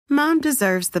Mom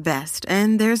deserves the best,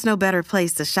 and there's no better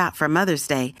place to shop for Mother's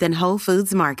Day than Whole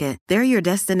Foods Market. They're your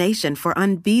destination for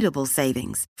unbeatable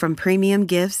savings, from premium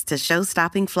gifts to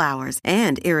show-stopping flowers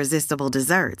and irresistible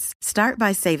desserts. Start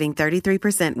by saving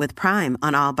 33% with Prime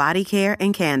on all body care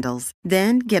and candles.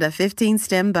 Then get a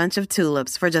 15-stem bunch of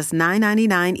tulips for just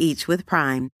 $9.99 each with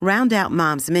Prime. Round out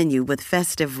Mom's menu with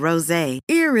festive rosé,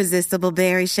 irresistible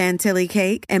berry chantilly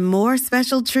cake, and more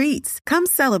special treats. Come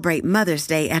celebrate Mother's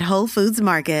Day at Whole Foods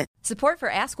Market. Support for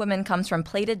Ask Women comes from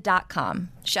Plated.com.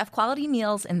 Chef-quality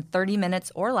meals in 30 minutes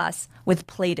or less with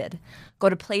Plated. Go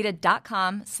to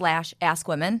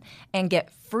Plated.com/AskWomen and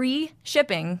get free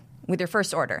shipping with your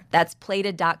first order. That's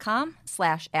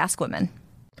Plated.com/AskWomen.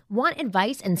 Want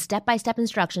advice and step-by-step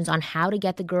instructions on how to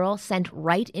get the girl sent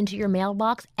right into your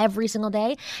mailbox every single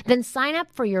day? Then sign up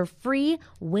for your free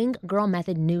Wing Girl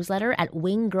Method newsletter at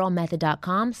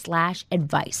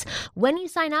winggirlmethod.com/advice. When you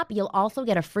sign up, you'll also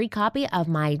get a free copy of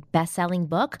my best-selling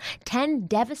book, 10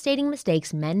 Devastating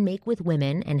Mistakes Men Make with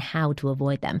Women and How to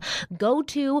Avoid Them. Go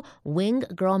to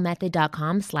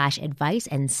winggirlmethod.com/advice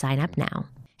and sign up now.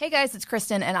 Hey guys, it's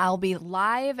Kristen, and I'll be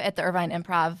live at the Irvine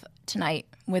Improv tonight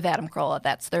with Adam Carolla.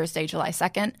 That's Thursday, July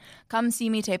 2nd. Come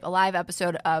see me tape a live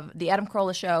episode of The Adam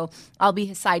Carolla Show. I'll be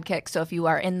his sidekick, so if you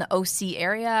are in the OC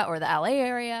area or the LA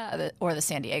area or the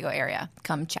San Diego area,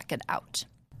 come check it out.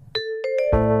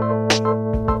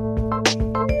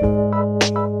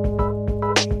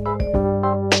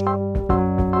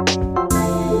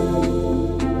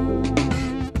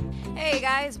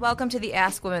 Welcome to the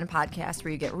Ask Women podcast,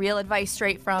 where you get real advice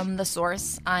straight from the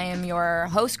source. I am your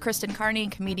host, Kristen Carney,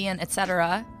 comedian,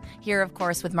 etc. Here, of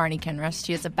course, with Marni Kinrys.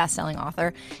 She is a best-selling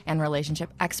author and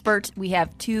relationship expert. We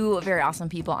have two very awesome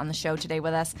people on the show today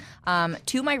with us.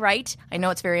 To my right, I know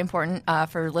it's very important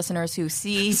for listeners who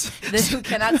see this, who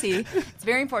cannot see. It's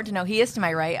very important to know he is to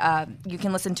my right. You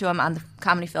can listen to him on the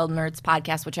Comedy Film Nerds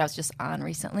podcast, which I was just on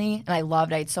recently, and I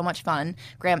loved it. I had so much fun.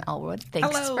 Graham Elwood,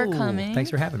 thanks for coming.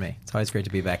 Thanks for having me. It's always great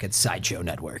to be back at Sideshow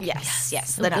Network. Yes.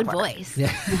 The good voice.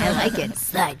 Yeah. I like it.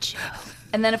 Sideshow.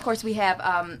 And then, of course, we have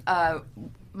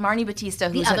Marni Batista,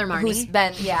 who's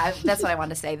been, that's what I wanted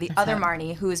to say. The other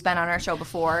Marni, who's been on our show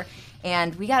before,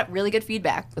 and we got really good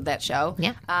feedback with that show.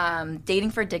 Yeah.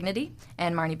 Dating for Dignity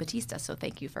and Marni Batista. So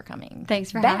thank you for coming.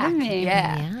 Thanks for back. having me.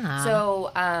 Yeah.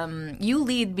 So you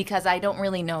lead, because I don't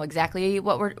really know exactly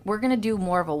what we're going to do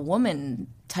more of a woman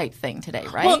type thing today,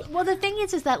 right? Well, the thing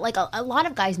is that like a lot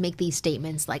of guys make these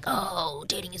statements like, oh,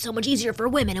 dating is so much easier for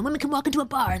women, and women can walk into a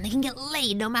bar and they can get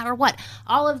laid no matter what.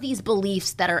 All of these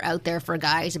beliefs that are out there for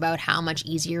guys about how much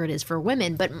easier it is for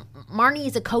women. But Marni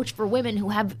is a coach for women who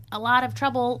have a lot of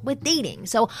trouble with dating.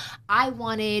 So I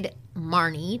wanted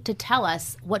Marni to tell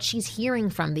us what she's hearing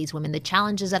from these women, the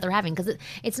challenges that they're having, because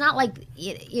it's not like,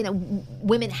 you know,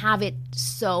 women have it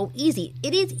so easy.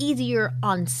 It is easier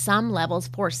on some levels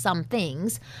for some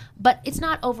things, but it's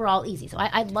not overall easy. So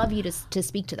I'd love you to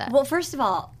speak to that. Well, first of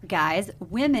all, guys,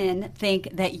 women think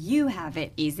that you have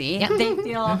it easy. Yeah. They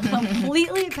feel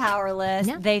completely powerless.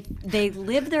 Yeah. They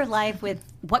live their life with,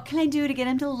 what can I do to get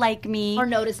him to like me? Or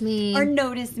notice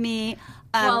me.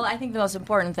 Well, I think the most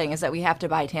important thing is that we have to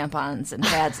buy tampons and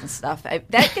pads and stuff. That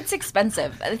gets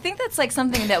expensive. I think that's like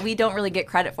something that we don't really get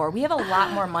credit for. We have a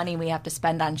lot more money we have to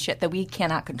spend on shit that we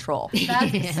cannot control.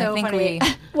 That's so funny.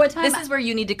 This is where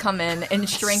you need to come in and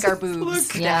shrink our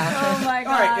boobs. Yeah. Oh my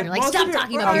God. All right, like, stop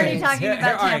talking about periods. All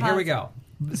right, here we go.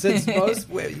 Since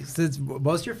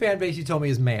most of your fan base, you told me,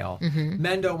 is male,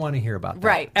 men don't want to hear about that.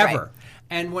 Right. Ever. Right.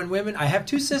 And when women, I have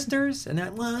two sisters,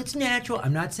 and well, it's natural.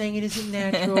 I'm not saying it isn't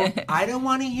natural. I don't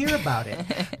want to hear about it.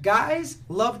 Guys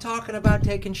love talking about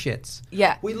taking shits.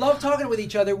 Yeah. We love talking with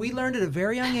each other. We learned at a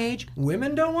very young age,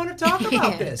 women don't want to talk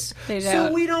about this.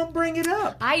 So we don't bring it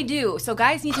up. I do. So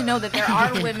guys need to know that there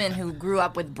are women who grew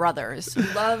up with brothers who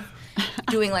love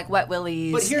doing like wet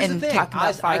willies and talking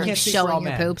about farts. And showing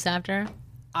your poops after.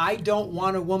 I don't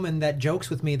want a woman that jokes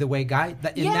with me the way guys.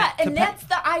 That's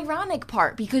the ironic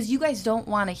part, because you guys don't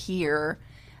want to hear.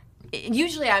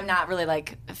 Usually, I'm not really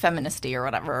like feministy or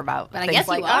whatever about. But I things guess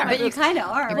like, you are. But you kind of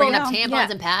are. You're bringing up tampons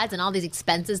and pads and all these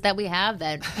expenses that we have.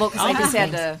 That I just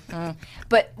had to.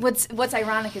 But what's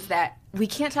ironic is that we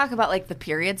can't talk about like the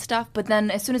period stuff. But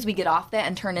then as soon as we get off that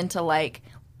and turn into like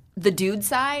the dude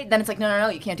side, then it's like no,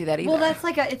 you can't do that either. Well, that's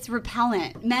like it's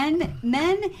repellent.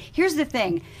 Men. Here's the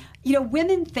thing. You know,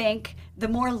 women think the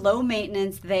more low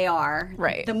maintenance they are,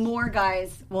 Right. the more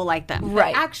guys will like them.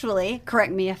 Right. But actually,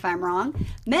 correct me if I'm wrong,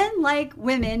 men like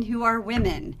women who are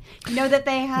women. You know, that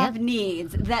they have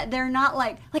needs, that they're not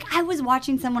like I was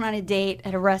watching someone on a date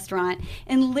at a restaurant,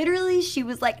 and literally she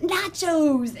was like,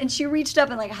 nachos, and she reached up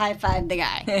and like high-fived the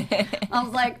guy. I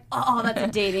was like, oh, that's a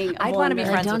dating I'd want to be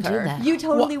wonder. friends Don't with do her. that. You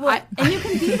totally would. And you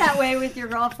can be that way with your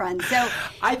girlfriend. So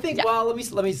I think. Well, let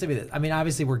me say this. I mean,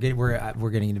 obviously, we're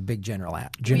getting into big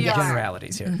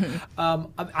generalities here.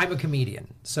 I'm a comedian,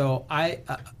 so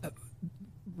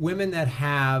women that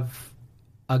have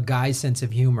a guy's sense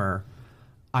of humor,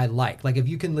 I like. Like, if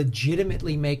you can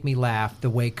legitimately make me laugh the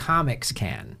way comics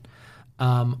can,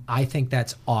 I think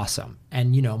that's awesome.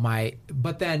 And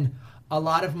but then a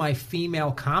lot of my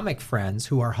female comic friends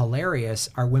who are hilarious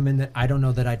are women that I don't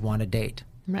know that I'd want to date.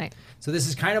 Right. So this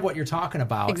is kind of what you're talking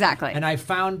about. Exactly. And I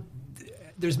found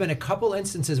there's been a couple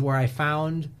instances where I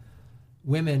found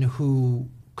women who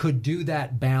could do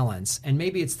that balance. And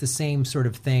maybe it's the same sort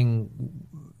of thing.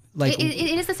 Like It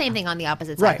is the same thing on the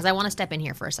opposite side, Right. because I want to step in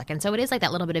here for a second. So it is like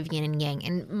that little bit of yin and yang.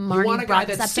 And you Marnie want a guy brought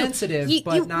this that's up too. sensitive,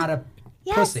 but not a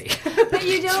pussy. But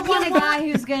you don't want a guy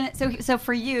who's gonna. So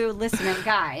for you, listener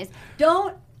guys,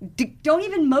 don't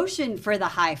even motion for the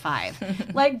high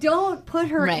five. Like, don't put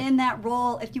her Right. in that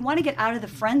role. If you want to get out of the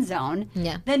friend zone,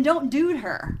 then don't dude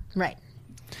her. Right.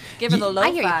 Give her the low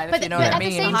I hear you. five, But- if you know but what I at the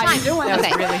mean. same How time- you doing? That was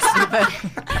Okay. really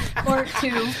stupid. Or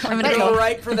two. I'm gonna Go go.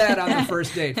 right for that on the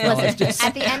first date, fellas. Listen,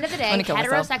 at the end of the day, gonna kill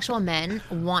myself. heterosexual men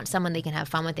want someone they can have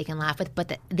fun with, they can laugh with,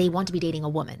 but they want to be dating a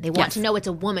woman. They want to know it's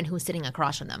a woman who's sitting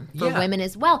across from them. For Yeah. women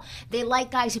as well, they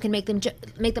like guys who can make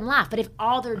them laugh. But if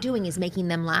all they're doing is making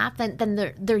them laugh, then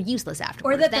they're useless Or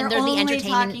afterwards. that then they're the only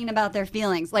entertainment. talking about their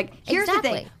feelings. Like, here's the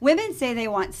Exactly. thing. Women say they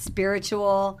want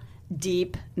spiritual,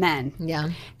 deep men.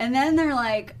 Yeah. And then they're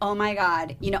like, oh my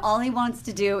God, all he wants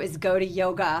to do is go to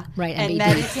yoga Right, and and be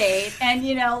meditate. And,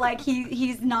 like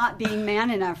he's not being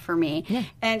man enough for me. Yeah.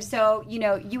 And so,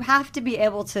 you have to be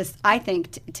able to, I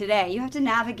think today, you have to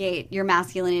navigate your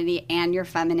masculinity and your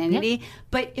femininity.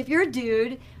 But if you're a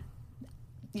dude,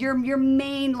 your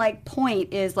main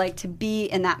point is to be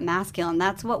in that masculine.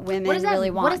 That's what women What does that,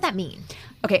 really want. what does that mean?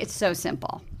 Okay, it's so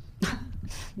simple.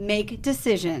 Make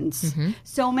decisions. Mm-hmm.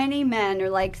 So many men are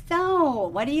like, so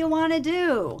what do you want to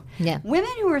do? Yeah. Women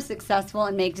who are successful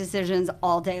and make decisions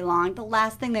all day long, the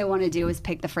last thing they want to do is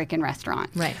pick the freaking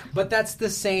restaurant. Right. But that's the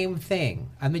same thing.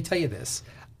 Let me tell you this.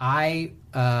 I'm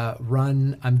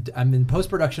in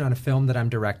post-production on a film that I'm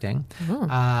directing.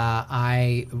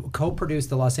 I co-produce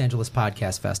the Los Angeles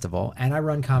Podcast Festival, and I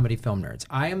run Comedy Film Nerds.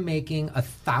 I am making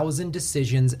 1,000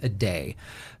 decisions a day.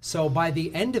 So by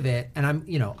the end of it, and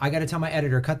I got to tell my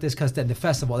editor, cut this, cut that, the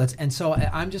festival. And so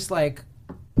I'm just like,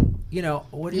 what do you don't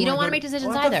wanna wanna go- make decisions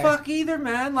what either. the fuck either,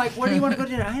 man. Like, where do you want to go to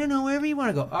dinner? I don't know, wherever you want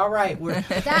to go. All right.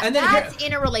 That's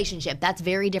in a relationship. That's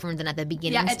very different than at the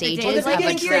beginning Yeah, at the stages. dating- of like a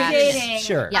if you're trans- dating,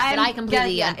 Sure. Yeah, but I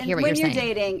completely hear what and you're when saying. you're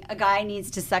dating, a guy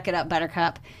needs to suck it up,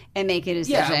 buttercup, and make a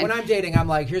decision. Yeah, when I'm dating, I'm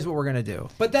like, here's what we're gonna do.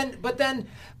 But then,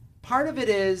 part of it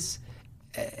is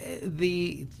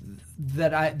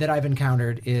that I've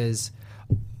encountered is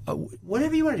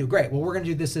whatever you want to do, great. Well, we're gonna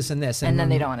do this, this, and this, And then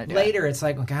they don't wanna do it. Later, it's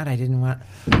like, oh God, I didn't want.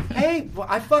 Hey, well,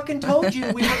 I fucking told you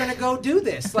we were gonna go do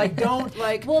this. Like, don't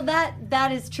like. Well,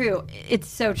 that is true. It's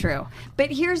so true.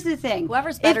 But here's the thing: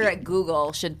 Whoever's better at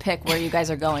Google should pick where you guys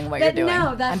are going, what But you're doing.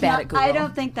 no, that's I'm bad not. at Google. I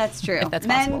don't think that's true. If that's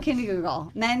Men possible. can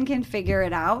Google. Men can figure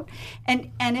it out.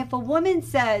 And if a woman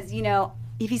says,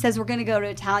 if he says we're going to go to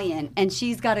Italian and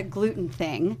she's got a gluten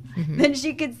thing, then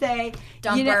she could say,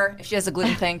 Dump her. If she has a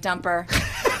gluten thing, dump her.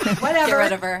 whatever, Get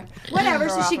rid of her. whatever.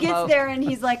 Throw So her she off a gets boat. there and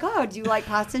he's like, oh, do you like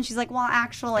pasta? And she's like, well,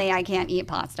 actually, I can't eat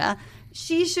pasta.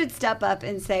 She should step up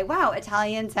and say, wow,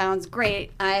 Italian sounds great.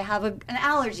 I have an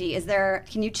allergy.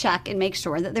 Can you check and make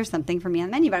sure that there's something for me on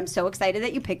the menu? But I'm so excited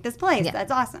that you picked this place. Yeah.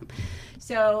 That's awesome.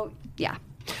 So, yeah.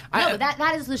 No, but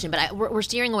that is a solution. But we're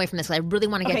steering away from this because I really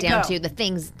want to get Okay, down go. to the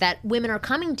things that women are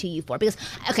coming to you for. Because,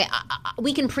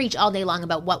 we can preach all day long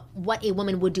about what a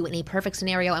woman would do in a perfect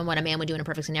scenario and what a man would do in a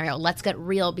perfect scenario. Let's get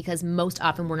real, because most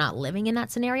often we're not living in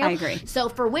that scenario. I agree. So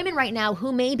for women right now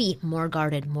who may be more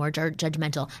guarded, more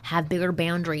judgmental, have bigger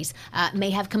boundaries,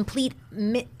 may have complete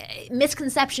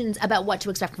misconceptions about what to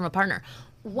expect from a partner,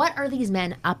 what are these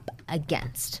men up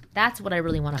against? That's what I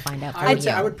really want to find out from you.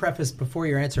 I would preface before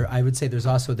your answer. I would say there's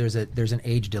an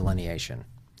age delineation.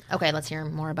 Okay, let's hear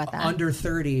more about that. Under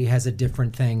 30 has a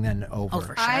different thing than over. Oh,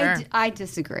 for sure. I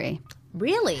disagree.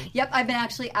 Really? Yep, I've been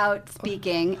actually out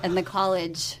speaking in the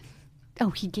college. Oh,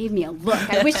 he gave me a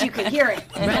look. I wish you could hear it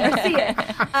or see it.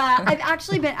 I've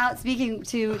actually been out speaking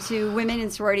to women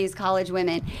in sororities, college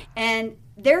women, and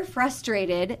they're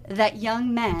frustrated that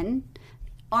young men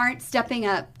aren't stepping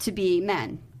up to be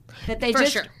men. That they For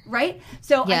just, sure. right?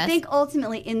 So Yes. I think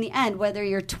ultimately in the end, whether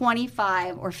you're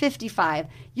 25 or 55,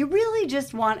 you really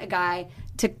just want a guy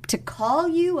to call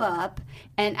you up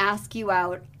and ask you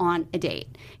out on a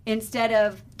date instead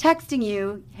of texting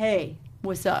you, hey,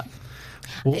 what's up?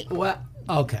 Well,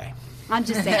 okay. I'm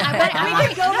just saying. But we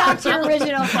can go back to your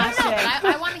original question.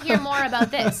 I want to hear more about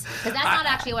this because that's not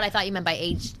actually what I thought you meant by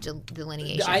age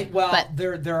delineation. But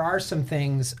There are some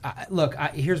things. Look,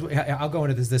 here's what I'll go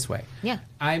into this way. Yeah.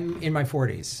 I'm in my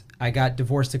 40s. I got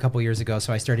divorced a couple years ago,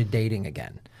 so I started dating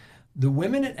again. The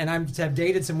women, and I've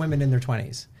dated some women in their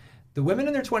 20s. The women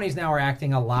in their 20s now are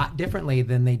acting a lot differently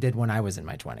than they did when I was in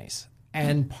my 20s.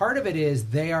 And part of it is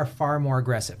they are far more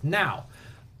aggressive. Now,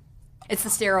 It's the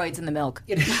steroids in the milk.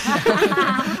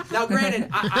 now, granted,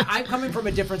 I'm coming from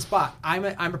a different spot. I'm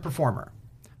a performer,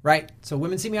 right? So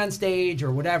women see me on stage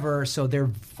or whatever, so they're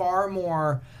far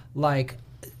more like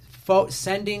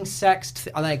sending sex,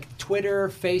 like Twitter,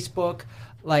 Facebook.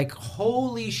 Like,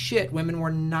 holy shit, women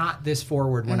were not this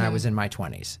forward when I was in my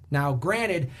 20s. Now,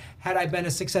 granted, had I been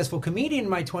a successful comedian in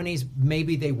my 20s,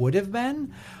 maybe they would have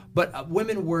been, but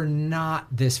women were not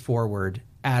this forward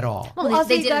at all. Well, also,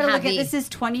 they you didn't got to have look at the- this is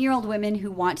 20-year-old women who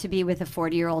want to be with a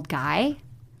 40-year-old guy.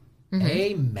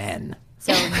 Amen.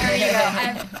 So there you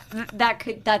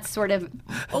go. That's sort of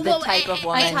the type of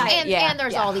woman. And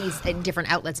there's all these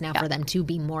different outlets now for them to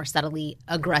be more subtly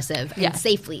aggressive and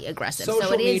safely aggressive. Social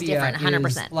so it is media different,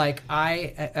 100%. is like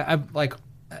I'm like,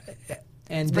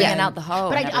 and Bringing out the hoe.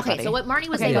 But in okay, everybody. so what Marnie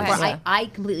was Okay, saying go before, ahead. I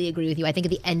completely agree with you. I think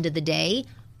at the end of the day,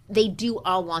 they do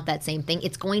all want that same thing.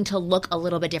 It's going to look a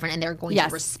little bit different, and they're going Yes.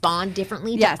 to respond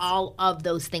differently Yes. to all of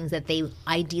those things that they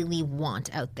ideally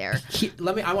want out there.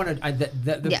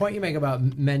 The point you make about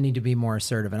men need to be more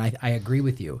assertive, and I agree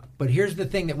with you. But here's the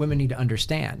thing that women need to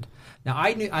understand. Now,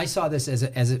 I saw this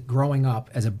as a growing up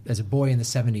as a boy in the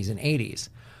 70s and 80s.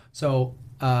 So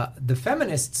the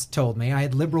feminists told me, I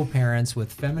had liberal parents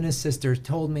with feminist sisters,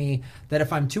 told me that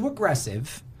if I'm too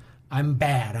aggressive, I'm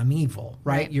bad, I'm evil,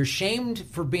 right? You're shamed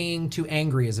for being too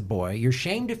angry as a boy. You're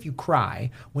shamed if you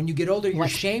cry. When you get older, you're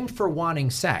shamed for wanting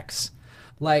sex.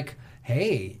 Like,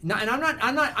 hey,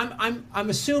 I'm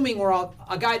assuming we're all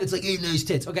a guy that's like, hey, nice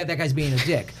tits. Okay, that guy's being a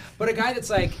dick. But a guy that's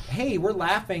like, hey, we're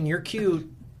laughing, you're cute.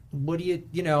 What do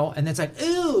you know? And it's like,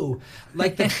 ooh,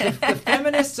 like the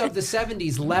feminists of the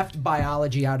 70s left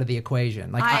biology out of the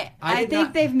equation. Like I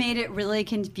think they've made it really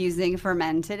confusing for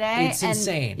men today. It's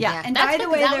insane. Yeah, and That's by the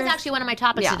way, that was there's- actually one of my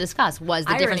topics Yeah. to discuss was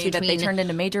the difference Irony that between they turned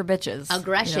into major bitches.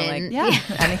 aggression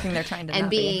Anything they're trying to and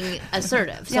not be. being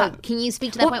assertive. So Yeah. can you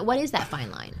speak to that point? What is that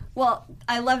fine line? Well,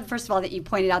 I love, first of all, that you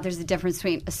pointed out there's a difference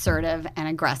between assertive and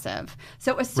aggressive.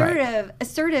 So assertive,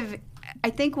 I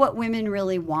think what women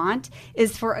really want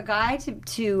is for a guy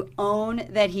to own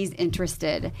that he's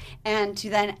interested and to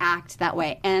then act that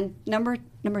way. And number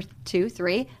 2,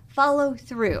 3, follow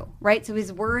through, right? So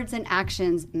his words and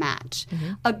actions match.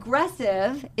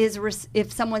 Aggressive is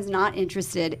if someone's not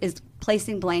interested, is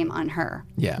placing blame on her.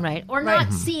 Yeah. Right. Or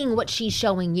not seeing what she's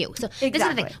showing you. So this is the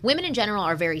Exactly. thing. Women in general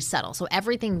are very subtle. So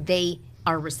everything they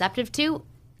are receptive to,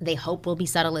 they hope will be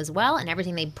subtle as well. And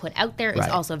everything they put out there is Right.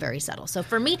 also very subtle. So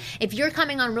for me, if you're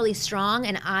coming on really strong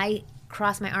and I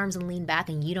cross my arms and lean back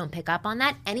and you don't pick up on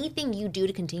that, anything you do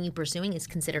to continue pursuing is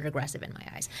considered aggressive in my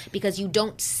eyes because you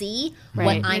don't see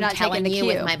what You're I'm not telling taking the you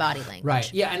with cue. my body language.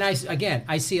 Right. Yeah, and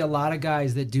I see a lot of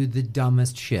guys that do the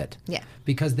dumbest shit. Yeah.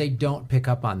 Because they don't pick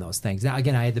up on those things. Now,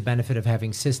 again, I had the benefit of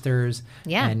having sisters.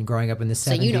 Yeah. And growing up in the 70s.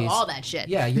 So you know all that shit.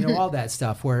 Yeah, you know all that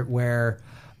stuff.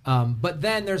 But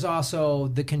then there's also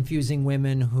the confusing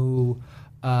women who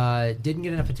didn't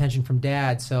get enough attention from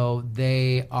dad, so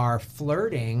they are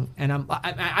flirting. And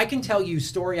I can tell you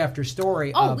story after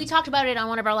story. Oh, we talked about it on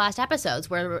one of our last episodes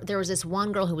where there was this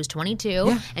one girl who was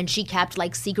 22 and she kept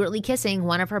like secretly kissing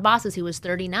one of her bosses who was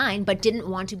 39 but didn't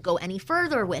want to go any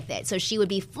further with it. So she would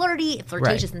be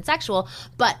flirtatious and sexual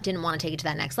but didn't want to take it to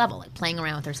that next level, like playing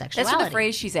around with her sexuality. That's where the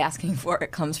phrase she's asking for it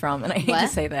comes from, and I hate What? to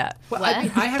say that. Well, I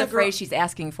had The a girl- phrase she's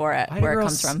asking for it, I had a where it girl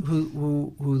comes from.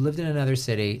 who lived in another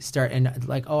city,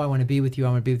 like, oh, I want to be with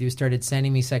you, started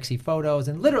sending me sexy photos,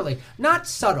 and literally, not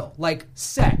subtle, like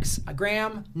sex.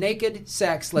 Graham, naked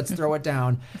sex, let's throw it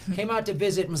down. Came out to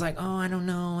visit and was like, oh, I don't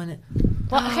know. And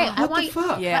Well, okay, I what want the you, fuck?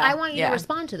 but Yeah, I want you yeah. to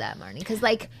respond to that, Marnie, because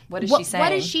like, What is she What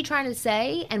saying? is she trying to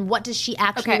say, and what does she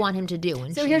actually Okay. want him to do?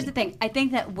 And So here's the thing. I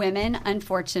think that women,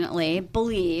 unfortunately,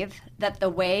 believe that the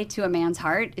way to a man's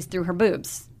heart is through her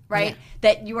boobs, right? Yeah.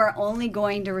 That you are only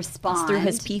going to respond It's through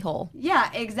his pee hole. Yeah,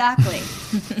 exactly.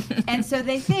 And so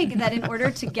they think that in order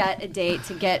to get a date,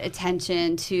 to get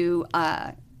attention, to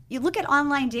you look at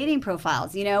online dating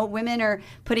profiles. You know, women are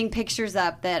putting pictures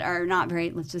up that are not very,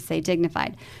 let's just say,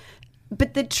 dignified.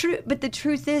 But the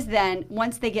truth is, then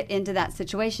once they get into that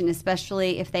situation,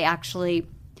 especially if they actually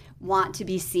want to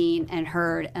be seen and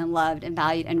heard and loved and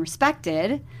valued and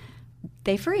respected,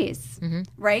 they freeze,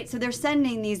 right? So they're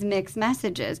sending these mixed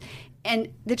messages.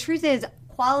 And the truth is,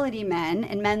 quality men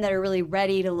and men that are really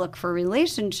ready to look for a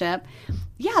relationship,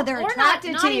 they're Or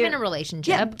attracted not to you. even a relationship.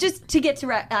 Yeah, just to get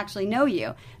to actually know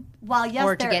you. While yes,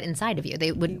 or to get inside of you.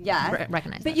 They would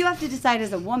recognize but that. you have to decide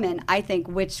as a woman, I think,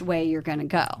 which way you're going to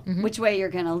go, which way you're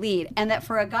going to lead. And that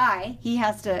for a guy, he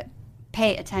has to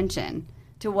pay attention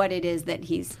to what it is that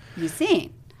he's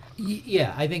seeing.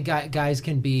 Yeah, I think guys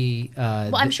can be.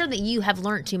 Well, I'm sure that you have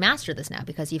learned to master this now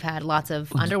because you've had lots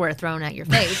of underwear thrown at your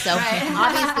face. So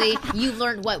obviously you've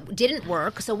learned what didn't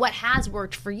work. So what has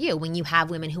worked for you when you have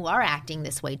women who are acting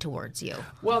this way towards you?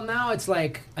 Well, now it's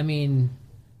like, I mean,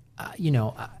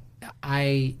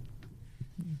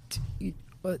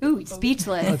 Ooh,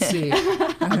 speechless. Let's see.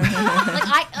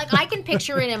 I can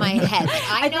picture it in my head.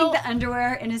 I think the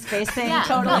underwear in his face thing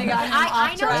totally got him I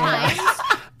off know track.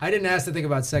 times. I didn't ask to think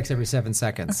about sex every 7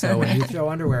 seconds. So when you throw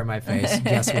underwear in my face,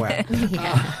 guess what?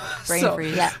 Brain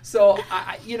freeze. Yeah. So,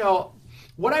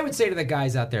 what I would say to the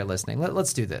guys out there listening,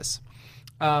 let's do this.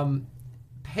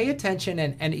 Pay attention,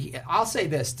 and I'll say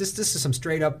this. This is some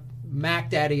straight up Mac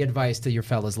Daddy advice to your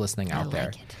fellas listening out there.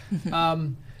 It.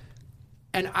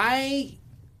 And I'm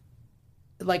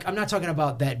not talking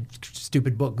about that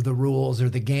stupid book, The Rules, or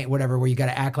the game, whatever, where you got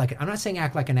to act like. I'm not saying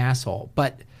act like an asshole,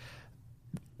 but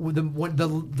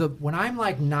when I'm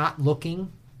like not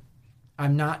looking,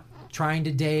 I'm not trying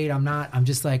to date. I'm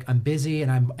just like I'm busy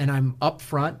and I'm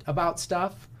upfront about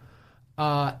stuff.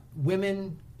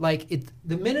 Women like it.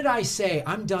 The minute I say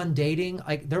I'm done dating,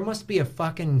 like there must be a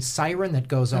fucking siren that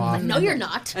goes off. No, you're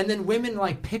not. And then women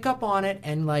like pick up on it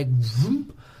and like.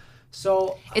 Whoop.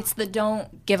 So it's the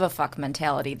don't give a fuck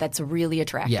mentality that's really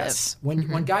attractive. Yes,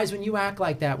 when guys, when you act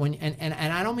like that, and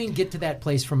I don't mean get to that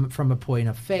place from a point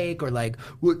of fake or like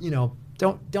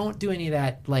don't do any of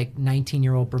that like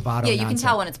 19-year-old bravado. Yeah, you nonsense. can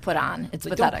tell when it's put on. It's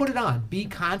like, pathetic. don't put it on. Be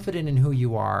confident in who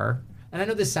you are. And I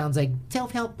know this sounds like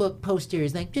self-help book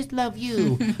posters, like just love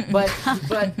you, but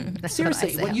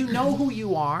seriously, when you know who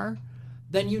you are.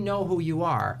 Then you know who you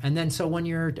are. And then so when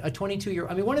you're a 22-year-old,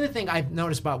 I mean, one of the things I've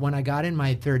noticed about when I got in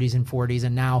my 30s and 40s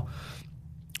and now,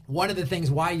 one of the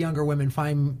things why younger women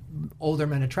find older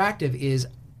men attractive is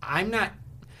I'm not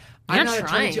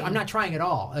trying at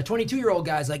all. A 22-year-old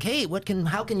guy's like, hey,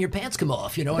 how can your pants come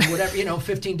off? And whatever,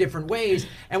 15 different ways.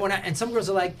 And some girls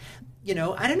are like, I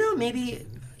don't know, maybe,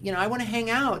 I want to hang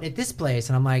out at this place.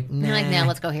 And I'm like, nah. You're like, no,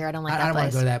 let's go here. I don't like that place. I don't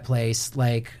want to go to that place.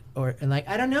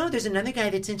 I don't know. There's another guy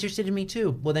that's interested in me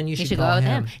too. Well, then you should go call with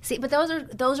him. See, but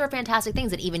those are fantastic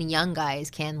things that even young guys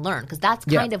can learn because that's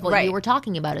kind of what right. you were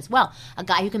talking about as well. A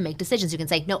guy who can make decisions, who can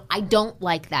say, "No, I don't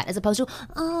like that," as opposed to,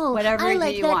 "Oh, whatever I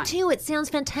like you that want. too. It sounds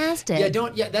fantastic."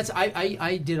 That's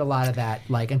I did a lot of that.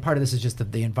 And part of this is just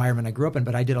the environment I grew up in.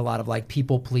 But I did a lot of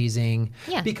people pleasing.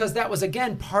 Yeah. Because that was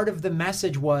again part of the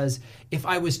message was if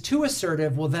I was too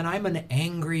assertive, well then I'm an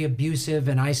angry, abusive,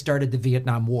 and I started the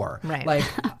Vietnam War. Right.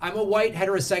 I'm a white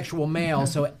heterosexual male,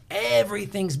 so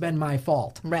everything's been my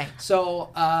fault. Right.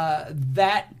 So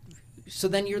so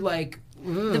then you're like.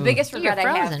 The biggest regret I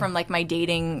frozen. have from my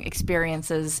dating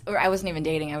experiences, or I wasn't even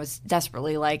dating, I was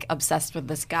desperately obsessed with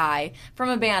this guy from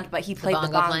a band, but he played the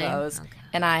bongo playing? bongos. Okay.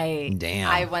 And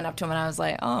I went up to him and I was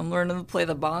like, "Oh, I'm learning to play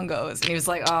the bongos." And he was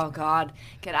like, "Oh God,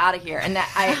 get out of here!" And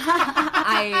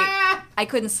I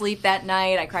couldn't sleep that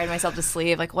night. I cried myself to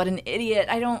sleep. Like, what an idiot!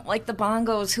 I don't like the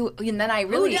bongos. And then I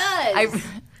really, yeah,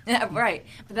 right.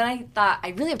 But then I thought I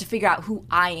really have to figure out who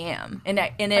I am, and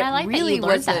it I like really that you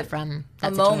learned was that from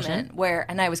that a situation. moment where,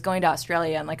 and I was going to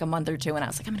Australia in a month or two, and I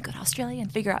was like, I'm going to go to Australia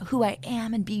and figure out who I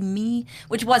am and be me,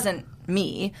 which wasn't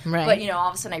me. Right. But all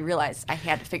of a sudden I realized I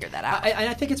had to figure that out.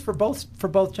 I think it's for both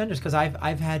genders because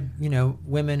I've had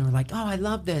women who are like, oh, I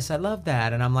love this, I love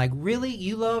that, and I'm like, really,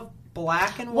 you love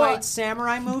black and white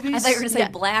samurai movies? I thought you were going to say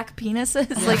black penises,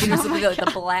 it was something like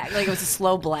the black, it was a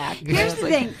slow black. Here's the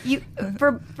thing: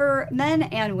 for men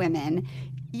and women,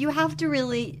 you have to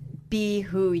really be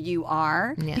who you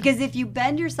are because if you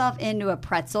bend yourself into a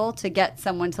pretzel to get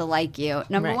someone to like you,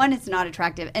 number one, it's not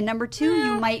attractive, and number two,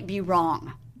 you might be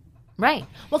wrong. Right.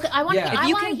 Well, I want Yeah. to If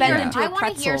you can bend into a I want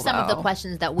to hear pretzel, some of the though,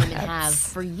 questions that women have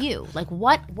for you. Like,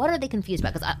 what are they confused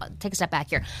about? Because I'll take a step back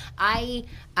here. I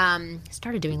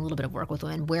started doing a little bit of work with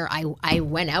women where I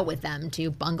went out with them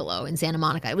to Bungalow in Santa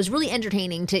Monica. It was really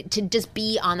entertaining to just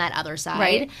be on that other side.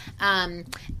 Right.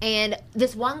 And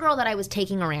this one girl that I was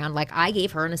taking around, like, I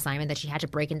gave her an assignment that she had to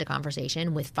break into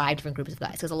conversation with 5 different groups of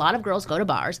guys. Because a lot of girls go to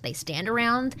bars, they stand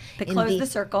around. They close the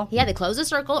circle. Yeah, they close the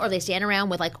circle, or they stand around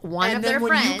with like one of their when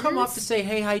friends. you come up to say,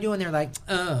 "Hey, how you doing?" They're like,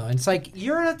 and it's like,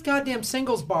 you're at a goddamn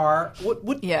singles bar.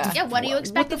 What? Yeah. Yeah, what do you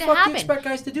expect What to the fuck happen? do you expect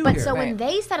guys to do But here? so when Right.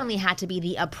 they suddenly had to be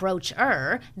the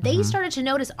approacher, they started to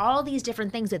notice all these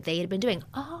different things that they had been doing.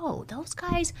 Oh, those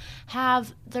guys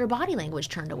have their body language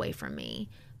turned away from me.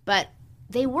 But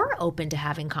they were open to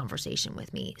having conversation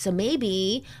with me. So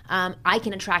maybe I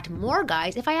can attract more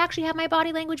guys if I actually have my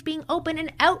body language being open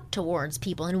and out towards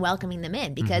people and welcoming them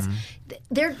in. Because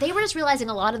they were just realizing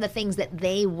a lot of the things that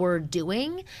they were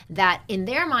doing that in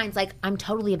their minds, like, I'm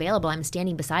totally available. I'm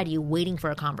standing beside you waiting for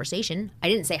a conversation. I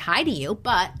didn't say hi to you,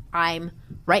 but I'm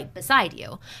right beside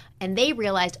you. And they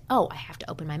realized, oh, I have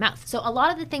to open my mouth. So a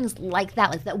lot of the things like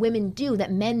that women do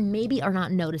that men maybe are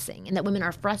not noticing and that women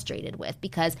are frustrated with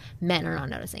because men are not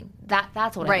noticing.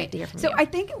 That's what I'd like to hear from you. So I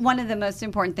think one of the most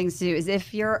important things to do is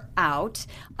if you're out,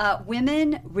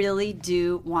 women really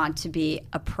do want to be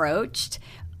approached,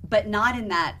 but not in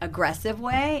that aggressive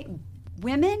way.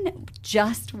 Women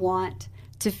just want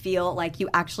to feel like you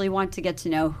actually want to get to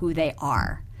know who they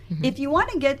are. If you want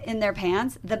to get in their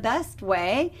pants, the best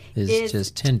way is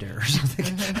just Tinder or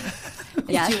something.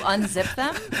 Yes. To unzip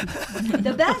them?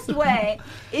 The best way,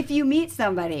 if you meet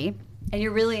somebody and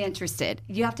you're really interested,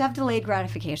 you have to have delayed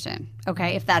gratification,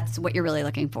 okay, if that's what you're really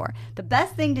looking for. The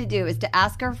best thing to do is to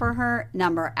ask her for her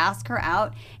number, ask her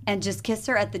out, and just kiss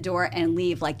her at the door and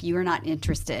leave like you're not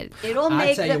interested. It'll I'll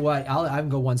make tell you what, I can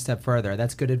go one step further.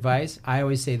 That's good advice. I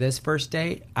always say this first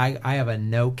date, I have a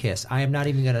no kiss. I am not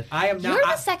even going to, You're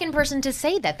the second person to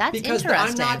say that. That's because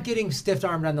interesting. I'm not getting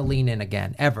stiff-armed on the lean-in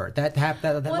again, ever. That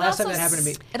last time that happened to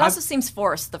me. It also seems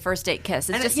forced, the first date kiss.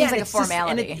 It just seems like a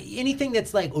formality. Anything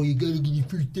that's like, oh, you got to get your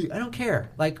first date. I don't care.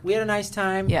 Like, we had a nice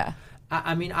time. Yeah.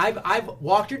 I mean, I've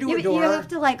walked her to a door. You have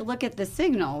to like look at the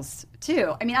signals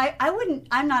too. I mean,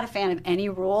 I'm not a fan of any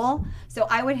rule, so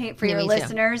I would hate for Yeah, your me too.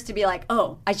 listeners to be like,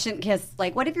 oh, I shouldn't kiss.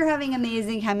 Like, what if you're having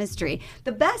amazing chemistry?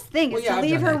 The best thing is to I've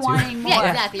leave done her that too. wanting more.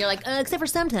 Yeah, exactly. You're like, except for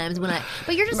sometimes when I.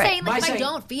 But you're just saying, like, if I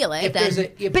don't feel it,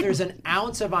 then. If there's an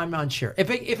ounce of I'm unsure. If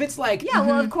it's like, Yeah,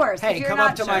 well, of course. if hey, you're come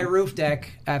not up to sure. my roof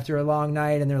deck after a long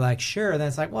night, and they're like, sure. Then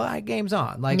it's like, well, game's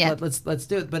on. Like, Yeah. let's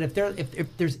do it. But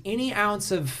if there's any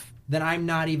ounce of, then I'm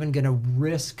not even going to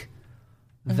risk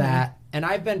that. And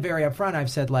I've been very upfront.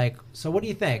 I've said, like, so what do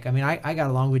you think? I mean, I got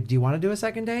along with, do you want to do a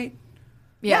second date?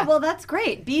 Yeah, well, that's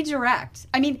great. Be direct.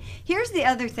 I mean, here's the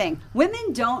other thing.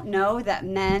 Women don't know that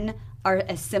men are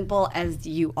as simple as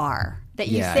you are. That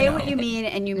you Yeah, I say know. what you mean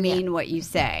and you mean what you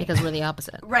say. Because we're the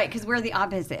opposite. Right, because we're the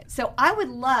opposite. So I would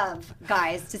love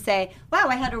guys to say, wow,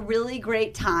 I had a really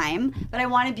great time, but I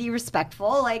want to be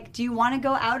respectful. Like, do you want to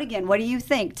go out again? What do you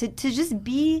think? To just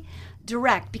be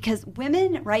direct, because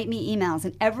women write me emails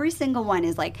and every single one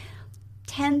is like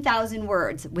 10,000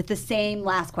 words with the same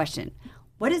last question.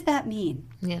 What does that mean?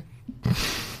 Yeah.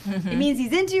 It means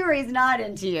he's into you or he's not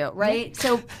into you, right?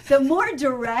 So the more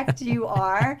direct you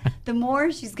are, the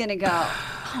more she's going to go,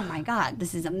 oh my God,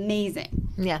 this is amazing.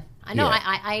 Yeah. I know.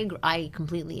 Yeah. I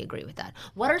completely agree with that.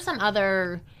 What are some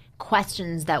other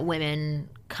questions that women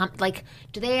like?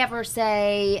 Do they ever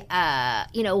say,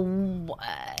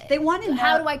 They want to know.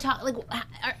 how do I talk? Like,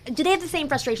 do they have the same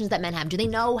frustrations that men have? Do they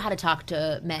know how to talk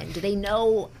to men? Do they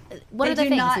know what are the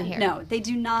things you hear? No, they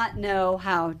do not know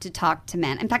how to talk to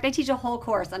men. In fact, I teach a whole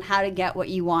course on how to get what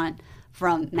you want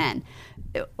from men.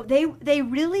 They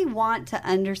really want to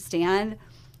understand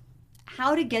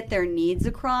how to get their needs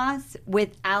across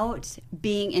without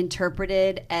being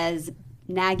interpreted as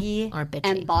naggy Or bitchy.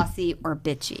 and bossy or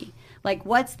bitchy. Like,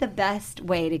 what's the best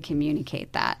way to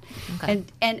communicate that? Okay.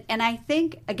 And I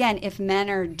think, again, if men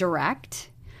are direct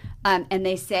and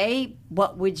they say,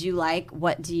 what would you like?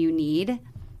 What do you need?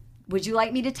 Would you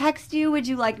like me to text you? Would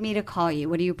you like me to call you?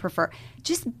 What do you prefer?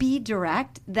 Just be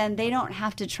direct. Then they don't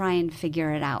have to try and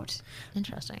figure it out.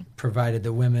 Interesting. Provided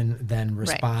the women then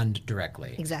respond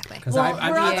directly. Exactly. Because Well,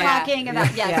 we're all talking about,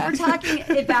 we're talking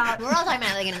about. We're all talking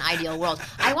about like in an ideal world.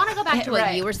 I want to go back to what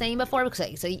Right. you were saying before.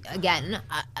 Because, so again,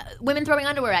 women throwing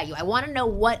underwear at you. I want to know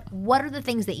what are the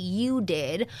things that you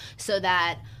did so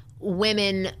that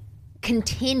women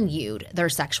continued their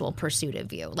sexual pursuit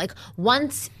of you. Like,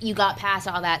 once you got past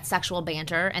all that sexual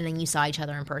banter and then you saw each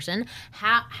other in person,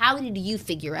 how did you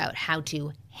figure out how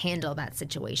to handle that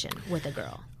situation with a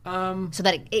girl? So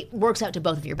that it works out to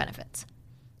both of your benefits.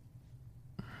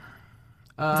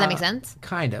 Does that make sense?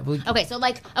 Kind of. Okay, so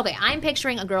I'm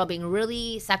picturing a girl being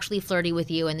really sexually flirty with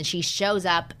you, and then she shows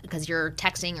up because you're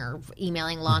texting or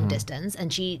emailing long distance,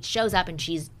 and she shows up and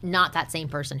she's not that same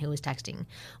person who was texting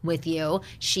with you.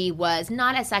 She was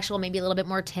not as sexual, maybe a little bit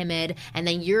more timid, and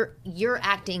then you're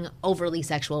acting overly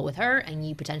sexual with her, and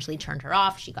you potentially turned her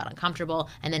off. She got uncomfortable,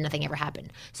 and then nothing ever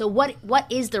happened. So what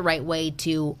is the right way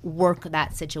to work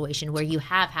that situation where you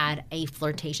have had a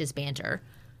flirtatious banter?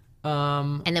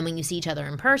 And then when you see each other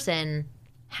in person,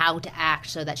 how to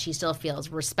act so that she still feels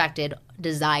respected,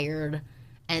 desired,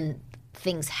 and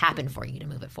things happen for you to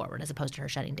move it forward as opposed to her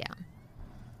shutting down.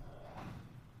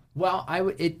 Well,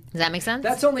 Does that make sense?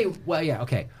 That's only, well, yeah,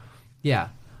 okay. Yeah.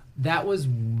 That was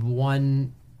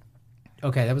one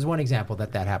example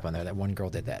that happened there, that one girl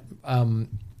did that.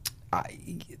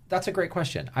 That's a great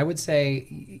question. I would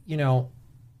say,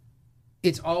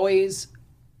 it's always...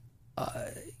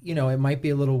 it might be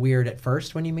a little weird at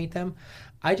first when you meet them.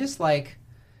 I just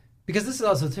because this is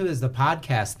also too is the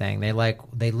podcast thing.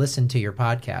 They listen to your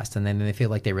podcast and then they feel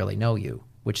like they really know you,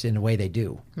 which in a way they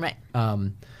do. Right.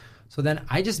 So then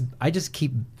I just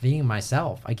keep being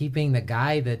myself. I keep being the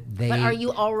guy that they. But are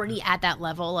you already at that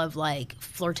level of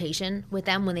flirtation with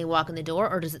them when they walk in the door,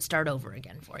 or does it start over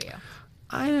again for you?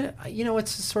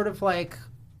 It's sort of like.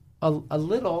 A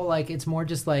little, it's more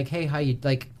just hey, how you,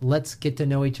 let's get to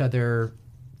know each other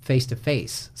face to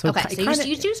face. So okay, so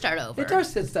you do start over. It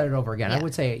does start over again. Yeah. I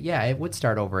would say, it would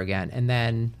start over again. And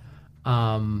then,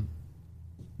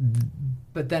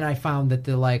 but then I found that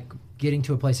the getting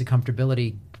to a place of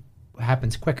comfortability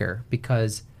happens quicker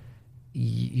because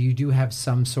you do have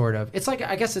some sort of, it's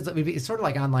I guess it's sort of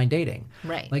like online dating.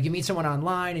 Right. You meet someone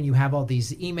online and you have all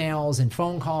these emails and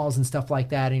phone calls and stuff like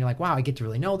that. And you're wow, I get to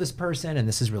really know this person and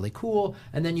this is really cool.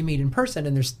 And then you meet in person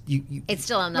and there's, it's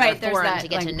still another forum to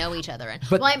get to know each other in.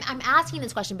 Well, I'm asking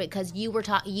this question because you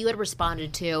had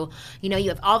responded to, you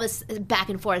have all this back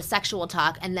and forth sexual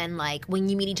talk. And then when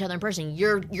you meet each other in person,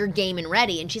 you're game and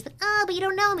ready. And she's like, oh, but you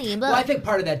don't know me. Well, I think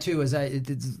part of that too is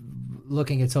it's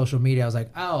looking at social media, I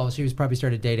was she was probably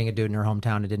started dating a dude in her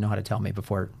hometown and didn't know how to tell me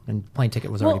before, and plane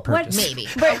ticket was already purchased. Maybe.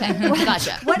 Okay,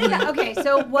 gotcha.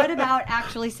 So what about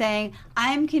actually saying,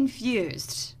 I'm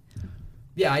confused?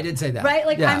 Yeah, I did say that.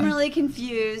 Right? I'm really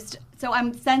confused. So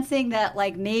I'm sensing that,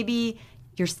 maybe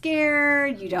you're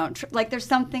scared, you don't, there's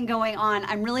something going on.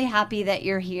 I'm really happy that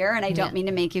you're here, and I don't mean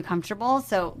to make you comfortable,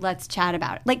 so let's chat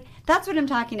about it. That's what I'm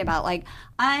talking about.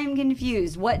 I'm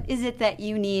confused. What is it that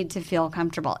you need to feel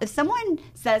comfortable? If someone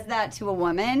says that to a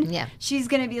woman, she's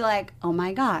going to be like, oh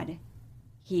my God,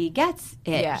 he gets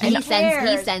it. Yeah. He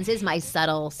senses my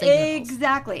subtle signals.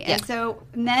 Exactly. Yeah. And so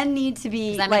men need to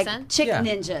be chick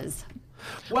ninjas.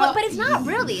 Well, but it's not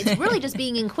really. It's really just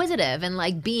being inquisitive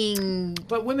and being.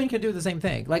 But women can do the same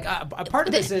thing. A part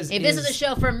of this is. If this is a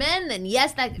show for men, then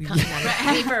yes, that comes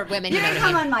on. For women, you're gonna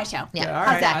come on my show. Yeah, all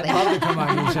right. Exactly. I'd love to come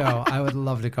on your show. I would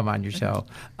love to come on your show.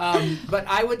 But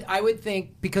I would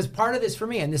think, because part of this for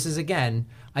me, and this is again,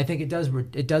 I think it does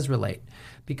relate,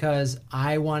 because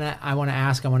I want to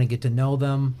ask, I want to get to know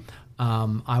them.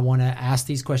 I want to ask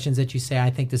these questions that you say. I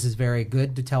think this is very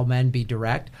good to tell men, be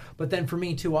direct. But then for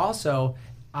me too, also,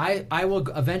 I will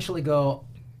eventually go,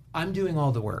 I'm doing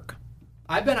all the work.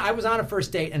 I was on a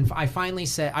first date and I finally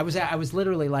said, I was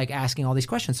literally asking all these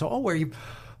questions. So, where you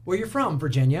from?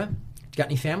 Virginia. Got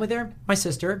any family there? My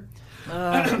sister.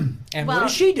 And what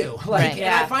does she do? And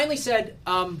I finally said,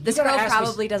 this girl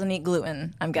probably doesn't eat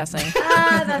gluten, I'm guessing.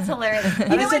 That's hilarious.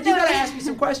 And I said, you got to ask me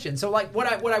some questions. So what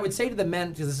I would say to the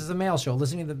men, because this is a male show,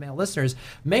 listening to the male listeners,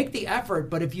 make the effort.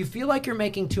 But if you feel like you're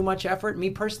making too much effort, me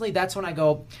personally, that's when I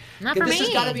go, this has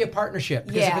got to be a partnership.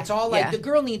 Because if it's all the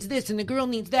girl needs this and the girl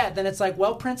needs that, then it's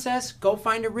well, princess, go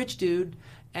find a rich dude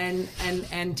and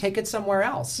take it somewhere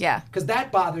else. Yeah. Because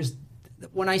that bothers.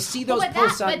 When I see those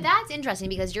posts but that's interesting,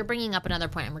 because you're bringing up another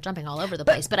point, and we're jumping all over the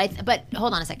place. But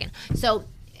hold on a second. So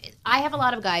I have a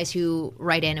lot of guys who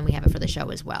write in, and we have it for the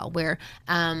show as well, where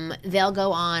they'll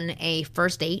go on a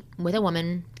first date with a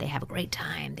woman. They have a great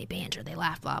time. They banter. They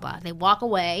laugh, blah, blah. They walk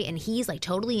away, and he's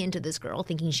totally into this girl,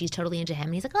 thinking she's totally into him.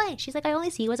 And he's like, oh, she's like, I only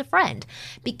see you as a friend.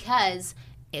 Because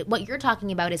what you're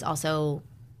talking about is also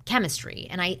chemistry,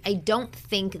 and I don't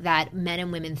think that men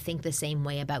and women think the same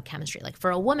way about chemistry.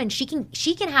 For a woman, she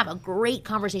can have a great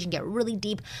conversation, get really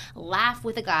deep, laugh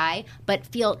with a guy, but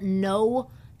feel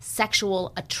no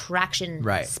sexual attraction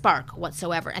spark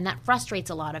whatsoever, and that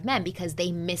frustrates a lot of men because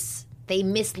they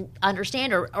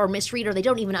misunderstand or misread, or they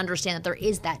don't even understand that there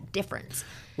is that difference.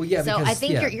 Well, yeah. So because, I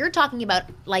think you're talking about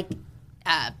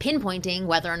pinpointing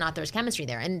whether or not there's chemistry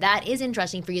there. And that is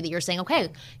interesting for you that you're saying, okay,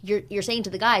 you're saying to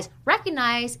the guys,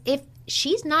 recognize if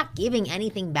she's not giving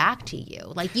anything back to you.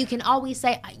 Like, you can always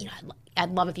say,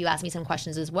 I'd love if you ask me some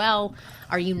questions as well.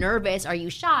 Are you nervous? Are you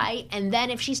shy? And then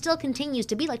if she still continues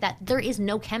to be like that, there is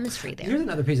no chemistry there. Here's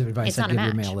another piece of advice I give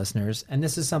your male listeners, and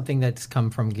this is something that's come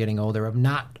from getting older, of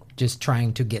not just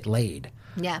trying to get laid.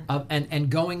 Yeah. And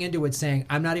going into it saying,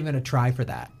 I'm not even going to try for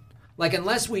that. Like,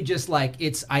 unless we just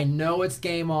I know it's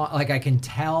game on, like I can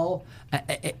tell,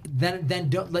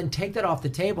 then take that off the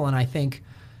table. And I think,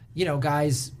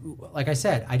 guys, like I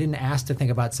said, I didn't ask to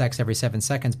think about sex every 7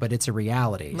 seconds, but it's a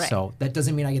reality. Right. So that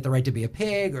doesn't mean I get the right to be a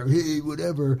pig or hey,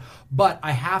 whatever. But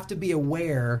I have to be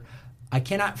aware. I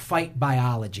cannot fight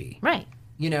biology. Right.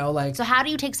 So how do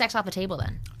you take sex off the table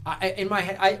then? In my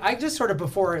head, I just sort of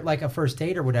before like a first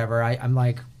date or whatever, I'm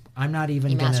like, I'm not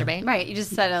even going to masturbate. Right. You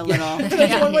just said a little.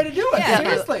 That's one way to do it.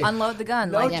 Seriously. Unload the gun,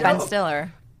 No like joke. Ben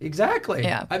Stiller. Exactly.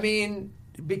 Yeah. I mean,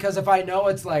 because if I know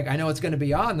it's going to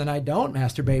be on, then I don't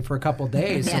masturbate for a couple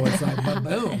days. So it's like,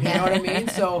 boom. You know what I mean?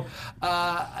 So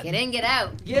get in, get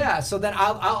out. Yeah. So then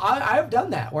I've done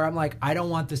that where I'm like, I don't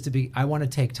want this to be. I want to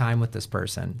take time with this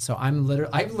person. So I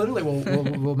literally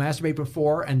will masturbate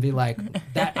before and be like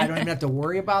that. I don't even have to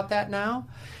worry about that now,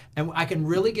 and I can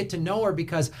really get to know her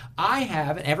because I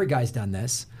have, and every guy's done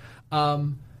this. I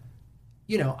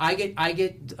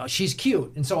get, she's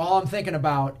cute. And so all I'm thinking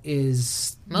about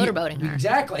is motorboating her.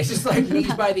 Exactly. It's just like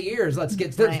knees by the ears. Let's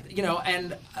get,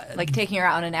 and like taking her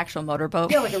out on an actual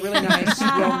motorboat. Yeah, like a really nice,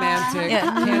 romantic,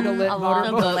 candlelit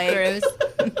motorboat.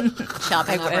 Cruise.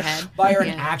 Chopping overhead. Buy her an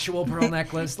actual pearl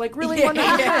necklace. Like really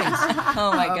wonderful things.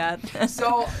 Oh my God.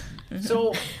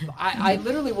 So I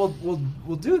literally will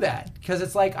do that because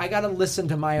it's like I got to listen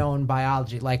to my own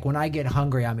biology. Like when I get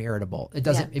hungry, I'm irritable. It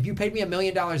doesn't. If you paid me $1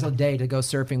 million a day to go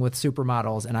surfing with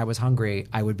supermodels and I was hungry,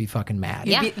 I would be fucking mad.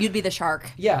 You'd be the shark.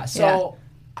 Yeah. So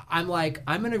I'm like,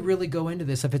 I'm gonna really go into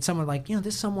this. If it's someone like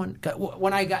this someone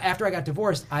after I got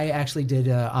divorced, I actually did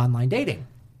online dating,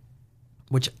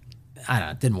 which I don't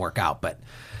know, didn't work out, but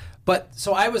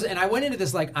so I went into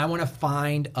this like I want to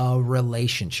find a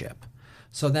relationship.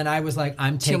 So then I was like,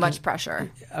 I'm taking... Too much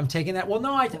pressure. I'm taking that. Well,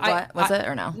 no, Was it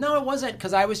or no? No, it wasn't,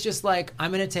 because I was just like,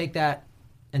 I'm going to take that.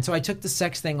 And so I took the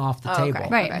sex thing off the table. Okay.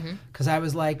 Right. Because I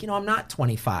was like, I'm not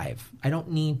 25. I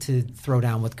don't need to throw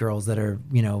down with girls that are,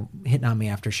 hitting on me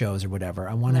after shows or whatever.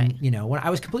 I want to, when I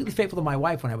was completely faithful to my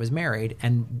wife when I was married,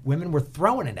 and women were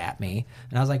throwing it at me,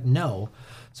 and I was like, no.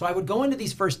 So I would go into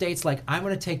these first dates like, I'm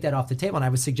going to take that off the table, and I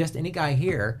would suggest any guy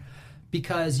here,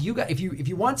 because if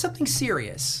you want something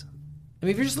serious... I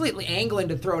mean, if you're just angling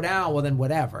to throw down, well, then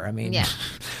whatever. I mean,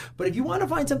 but if you want to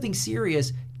find something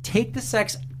serious, take the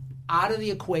sex out of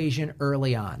the equation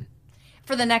early on.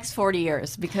 For the next 40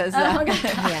 years, because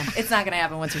it's not going to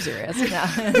happen once you're serious. No.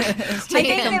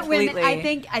 I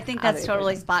think that's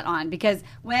totally spot on, because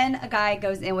when a guy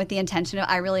goes in with the intention of,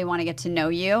 I really want to get to know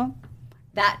you,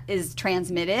 that is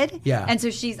transmitted. Yeah. And so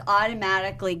she's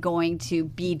automatically going to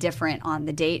be different on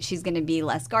the date. She's going to be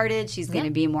less guarded. She's going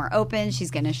to be more open.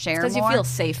 She's going to share more. Because you feel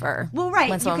safer. Well, right.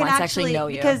 When someone wants to actually know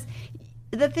you. Because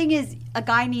the thing is, a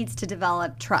guy needs to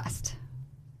develop trust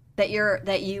that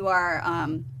you are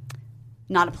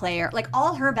not a player. Like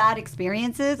all her bad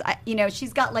experiences,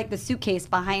 she's got like the suitcase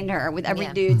behind her with every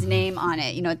dude's name on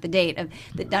it, at the date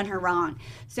that done her wrong.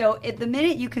 So at the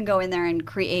minute you can go in there and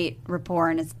create rapport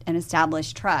and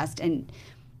establish trust and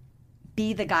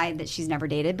be the guy that she's never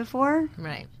dated before,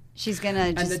 right? She's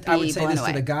gonna just be I would say blown this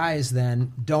away. to the guys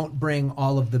then: don't bring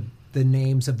all of the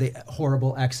names of the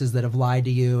horrible exes that have lied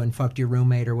to you and fucked your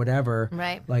roommate or whatever.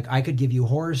 Right. Like I could give you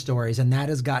horror stories, and that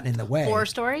has gotten in the way. Horror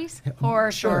stories?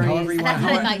 Horror stories. However you want,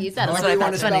 That's what I thought you said. however you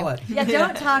want to spell it. Yeah,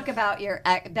 don't talk about your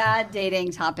bad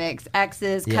dating topics,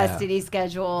 exes, custody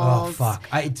schedules. Oh fuck!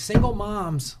 Single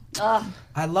moms.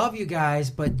 I love you guys,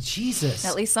 but Jesus.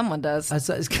 At least someone does. It's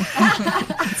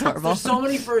horrible. There's so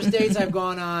many first dates I've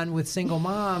gone on with single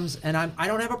moms, and I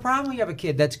don't have a problem when you have a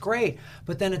kid. That's great.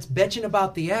 But then it's bitching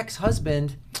about the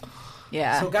ex-husband.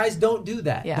 Yeah. So guys, don't do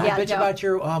that. Yeah. Don't Yeah, bitch don't. about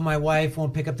your, my wife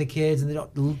won't pick up the kids, and they don't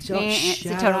It's a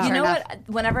shut total up. You know Turn what?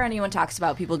 Whenever anyone talks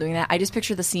about people doing that, I just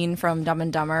picture the scene from Dumb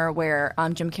and Dumber where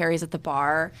Jim Carrey's at the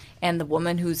bar and the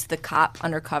woman who's the cop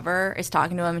undercover is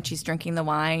talking to him and she's drinking the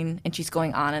wine and she's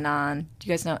going on and on. Do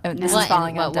you guys know? This is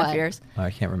falling on deaf ears.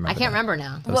 I can't remember. I can't remember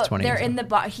now. That was 20 they're years in ago. the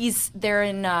bar. They're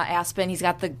in Aspen. He's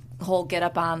got the whole get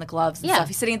up on, the gloves and stuff.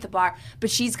 He's sitting at the bar, but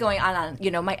she's going on.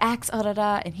 My ex,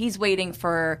 and he's waiting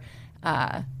for.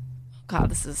 God,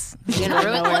 this is You're gonna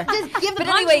ruin it. Just give the But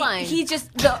anyway, punchline. he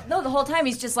just the whole time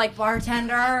he's just like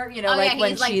bartender. Oh, like when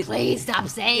he's like, she's please stop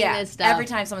saying this stuff. Every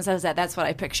time someone says that, that's what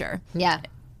I picture. Yeah.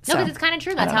 No, because it's kind of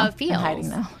true. That's how it feels. I'm hiding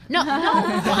now. No. Well,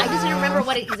 I just didn't remember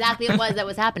what exactly it was that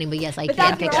was happening. But yes, I But can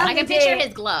that's picture. you're on I can the picture date.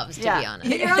 his gloves, to be honest.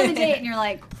 But you're on the date and you're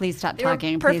like, please stop They were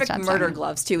talking. Please perfect stop murder talking.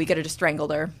 gloves too. We could have just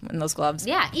strangled her in those gloves.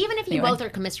 Yeah, even if you Anyway. both are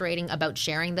commiserating about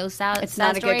sharing those sad It's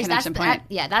not a good stories, connection point.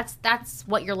 That's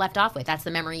what you're left off with. That's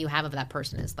the memory you have of that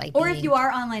person is like. Or if being- you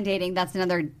are online dating, that's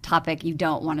another topic you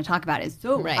don't want to talk about is,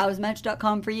 so Right. how's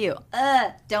Match.com for you?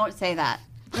 Don't say that.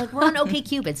 Like, we're on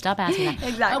OkCupid. Stop asking that.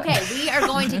 Exactly. Okay, we are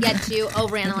going to get to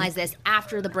overanalyze this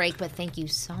after the break, but thank you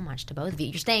so much to both of you.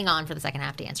 You're staying on for the second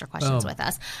half to answer questions Boom. with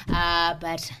us.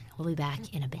 But we'll be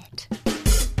back in a bit.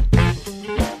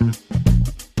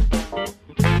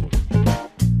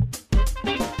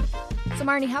 So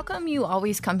Marnie, how come you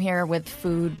always come here with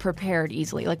food prepared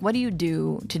easily? Like, what do you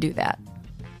do to do that?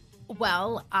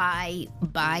 Well, I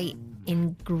buy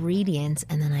ingredients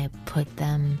and then I put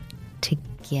them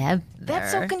together.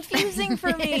 That's so confusing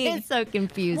for me. It's so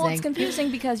confusing. Well, it's confusing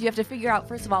because you have to figure out,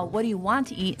 first of all, what do you want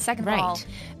to eat? Second of Right.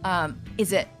 all,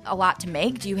 is it a lot to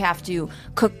make? Do you have to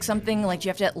cook something? Like, do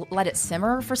you have to let it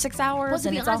simmer for 6 hours? Well,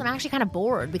 to be it's honest, I'm actually kind of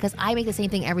bored because I make the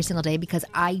same thing every single day because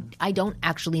I don't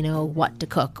actually know what to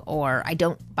cook, or I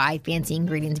don't buy fancy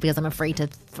ingredients because I'm afraid to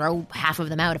throw half of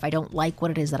them out if I don't like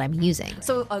what it is that I'm using.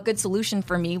 So a good solution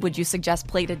for me, would you suggest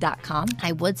plated.com?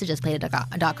 I would suggest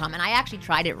plated.com, and I actually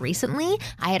tried it recently.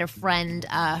 I had a friend,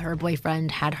 her boyfriend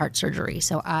had heart surgery,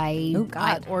 so I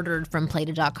ordered from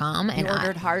plated.com. You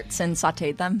ordered hearts and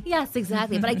sauteed them? Yes,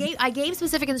 exactly. But I gave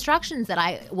specific instructions that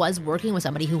I was working with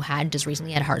somebody who had just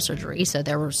recently had heart surgery. So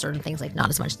there were certain things like not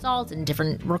as much salt and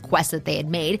different requests that they had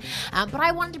made. But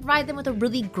I wanted to provide them with a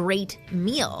really great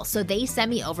meal. So they sent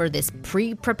me over this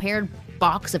pre-prepared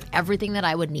box of everything that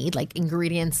I would need, like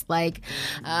ingredients like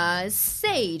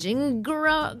sage and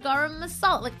garam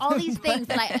masala, like all these things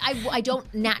that I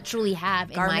don't naturally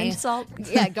have in my salt?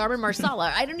 Yeah, garam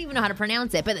masala. I don't even know how to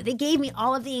pronounce it, but they gave me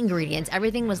all of the ingredients.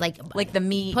 Everything was like Like the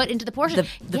meat, put into the portion.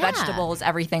 the Yeah. vegetables,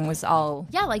 everything was all...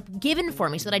 Yeah, like given for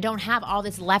me so that I don't have all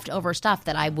this leftover stuff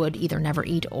that I would either never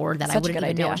eat or that I Such a wouldn't good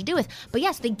even know idea. what to do with. But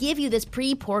yes, they give you this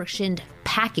pre-portioned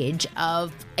package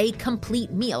of a complete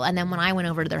meal. And then when I went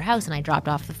over to their house and I dropped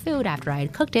off the food after I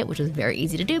had cooked it, which was very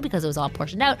easy to do because it was all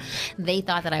portioned out, they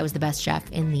thought that I was the best chef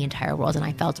in the entire world. And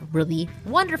I felt really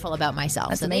wonderful about myself.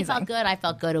 That's so amazing. they felt good. I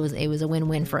felt good. It was a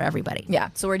win-win for everybody. Yeah.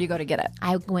 So where do you go to get it?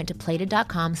 I went to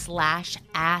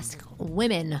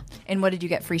plated.com/askwomen. And what did you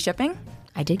get? Free shipping?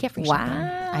 I did get free shipping.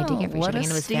 Wow, I did get free what shipping, a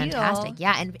and it was steal. fantastic.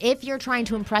 Yeah, and if you're trying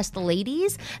to impress the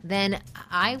ladies, then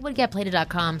I would get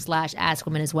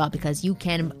plated.com/askwomen as well, because you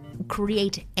can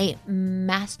create a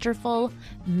masterful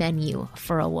menu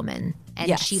for a woman, and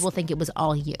Yes. she will think it was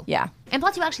all you. Yeah. And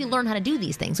plus, you actually learn how to do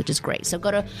these things, which is great. So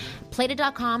go to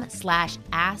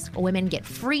plated.com/askwomen, get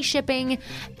free shipping,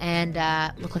 and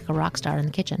look like a rock star in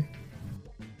the kitchen.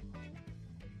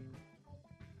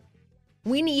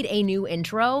 We need a new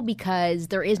intro because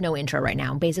there is no intro right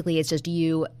now. Basically, it's just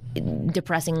you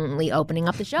depressingly opening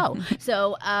up the show.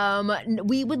 So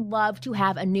we would love to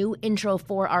have a new intro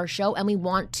for our show, and we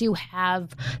want to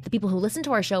have the people who listen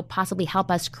to our show possibly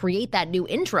help us create that new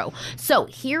intro. So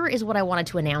here is what I wanted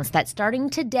to announce, that starting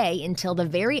today until the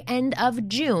very end of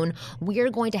June, we are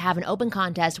going to have an open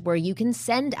contest where you can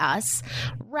send us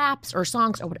raps or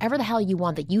songs or whatever the hell you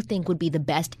want that you think would be the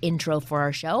best intro for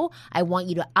our show. I want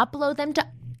you to upload them to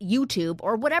YouTube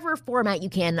or whatever format you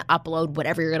can upload,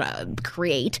 whatever you're going to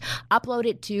create, upload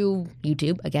it to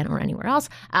YouTube again or anywhere else,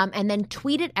 and then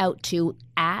tweet it out to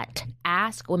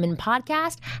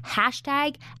 @AskWomenPodcast,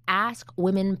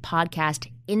 #AskWomenPodcast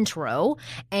intro.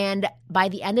 And by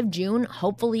the end of June,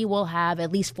 hopefully we'll have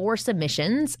at least 4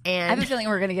 submissions. I have And a feeling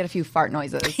we're going to get a few fart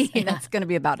noises. And that's going to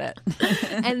be about it.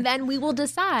 and then we will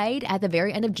decide at the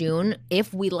very end of June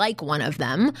if we like one of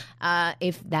them,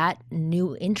 if that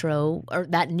new intro or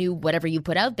that new whatever you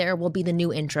put out there will be the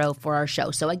new intro for our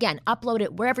show. So again, upload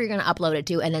it wherever you're going to upload it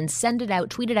to, and then send it out,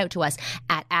 tweet it out to us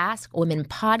at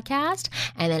 @AskWomenPodcast,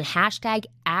 and then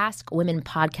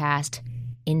 #AskWomenPodcast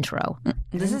intro.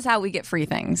 This is how we get free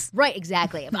things. Right,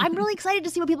 exactly. I'm really excited to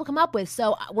see what people come up with.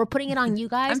 So we're putting it on you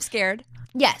guys. I'm scared.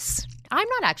 Yes. I'm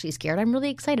not actually scared. I'm really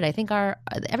excited. I think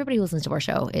everybody who listens to our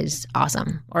show is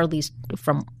awesome, or at least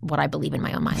from what I believe in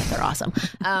my own mind, they're awesome.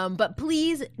 But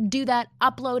please do that.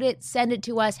 Upload it, send it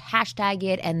to us, hashtag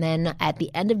it, and then at the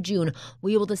end of June,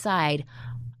 we will decide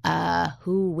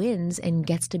who wins and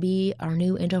gets to be our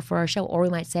new intro for our show. Or we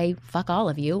might say, fuck all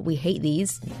of you. We hate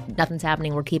these. Nothing's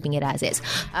happening. We're keeping it as is.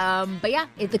 But yeah,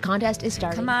 the contest is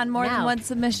starting. Come on, more now. than one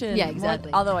submission. Yeah,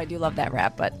 exactly. Although I do love that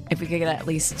rap, but if we could get at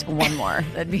least one more,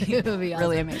 that'd be, It would be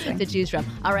really awesome amazing. to choose from.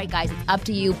 All right, guys, it's up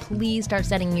to you. Please start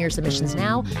sending your submissions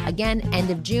now. Again, end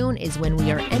of June is when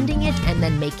we are ending it and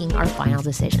then making our final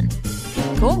decision.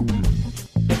 Cool.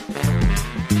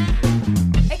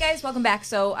 Hey guys, welcome back.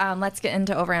 So let's get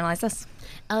into Overanalyze This.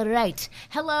 All right.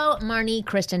 Hello, Marnie,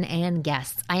 Kristen, and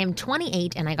guests. I am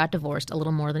 28 and I got divorced a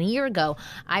little more than a year ago.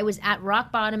 I was at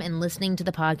rock bottom, and listening to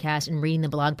the podcast and reading the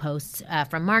blog posts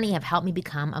from Marnie have helped me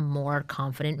become a more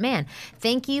confident man.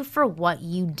 Thank you for what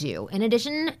you do. In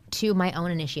addition to my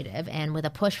own initiative and with a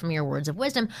push from your words of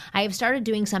wisdom, I have started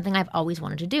doing something I've always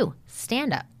wanted to do: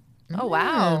 stand up. Oh,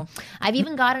 wow. I've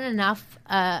even gotten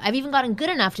good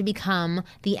enough to become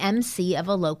the MC of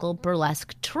a local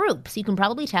burlesque troupe. So you can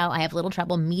probably tell I have little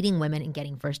trouble meeting women and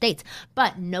getting first dates,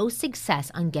 but no success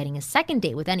on getting a second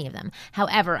date with any of them.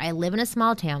 However, I live in a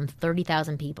small town,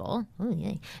 30,000 people,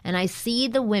 and I see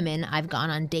the women I've gone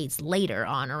on dates later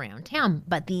on around town,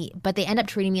 but they end up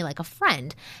treating me like a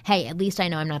friend. Hey, at least I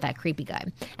know I'm not that creepy guy.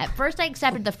 At first, I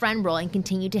accepted the friend role and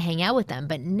continued to hang out with them,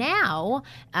 but now,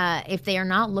 if they are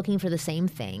not looking for the same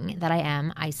thing that I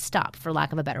am, I stop, for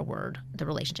lack of a better word, the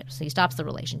relationship. So he stops the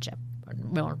relationship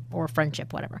or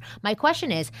friendship, whatever. My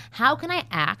question is, how can I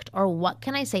act, or what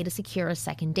can I say to secure a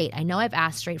second date? I know I've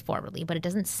asked straightforwardly, but it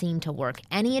doesn't seem to work.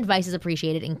 Any advice is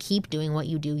appreciated, and keep doing what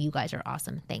you do. You guys are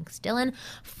awesome. Thanks. Dylan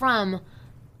from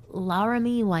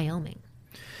Laramie, Wyoming.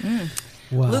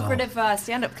 Wow. Lucrative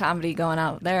stand-up comedy going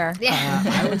out there.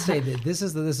 I would say that this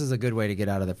is a good way to get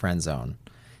out of the friend zone.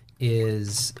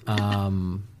 Is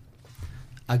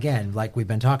again, like we've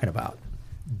been talking about,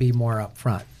 be more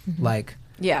upfront. Like,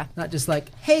 Yeah. not just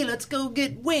like, hey, let's go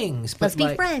get wings. But Let's be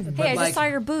like, friends. but Hey, I like- just saw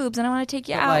your boobs and I want to take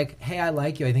you but out. like, hey, I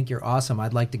like you. I think you're awesome.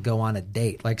 I'd like to go on a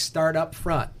date. Like, start up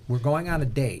front. We're going on a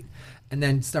date. And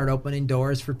then start opening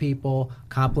doors for people,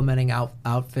 complimenting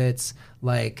outfits.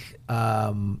 Like,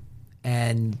 and,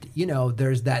 you know,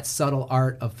 there's that subtle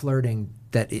art of flirting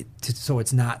that so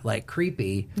it's not like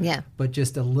creepy. Yeah. But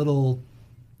just a little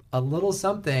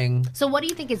something. So what do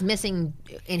you think is missing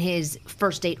in his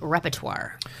first date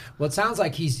repertoire? Well, it sounds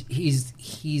like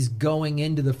he's going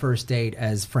into the first date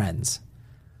as friends.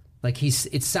 Like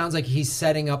it sounds like he's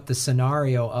setting up the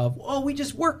scenario of, oh, we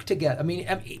just work together. I mean,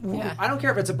 I don't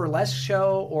care if it's a burlesque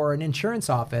show or an insurance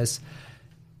office.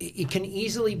 It can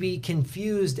easily be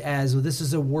confused as, well, this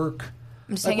is a work.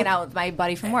 I'm just hanging out with my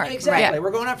buddy from work. Exactly. Right. We're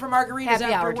going out for margaritas Happy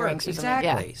after hour work. drinks or something.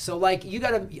 Exactly. Yeah. So, like, you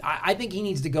got to. I think he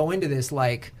needs to go into this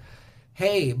like,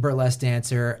 hey, burlesque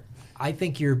dancer, I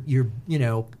think you're you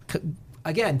know.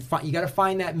 Again, you got to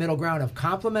find that middle ground of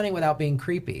complimenting without being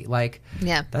creepy. Like,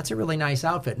 Yeah. that's a really nice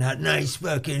outfit. Not nice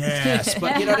fucking ass,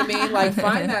 but you know what I mean. Like,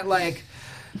 find that like,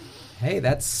 hey,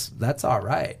 that's all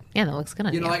right. Yeah, that looks good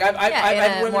on You know, you. like I've in a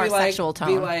had women more be like, sexual tone.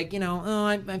 be like, you know, oh,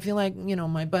 I feel like, you know,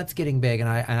 my butt's getting big, and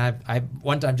I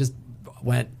one time just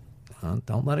went, oh,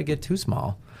 don't let it get too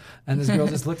small. And this girl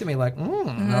just looked at me like,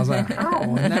 and I was like,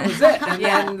 oh, and that was it.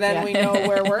 And then we know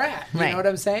where we're at. You Right. know what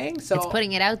I'm saying? So It's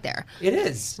putting it out there. it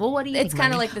is. Well, what do you It's think,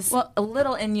 kind of Marnie? like this, a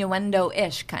little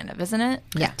innuendo-ish kind of, isn't it?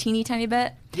 Yeah. A teeny tiny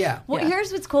bit. Yeah. Well, Yeah.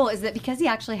 here's what's cool is that because he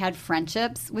actually had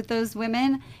friendships with those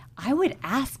women, I would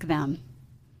ask them.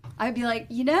 I'd be like,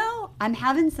 you know, I'm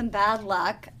having some bad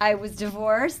luck. I was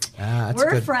divorced. That's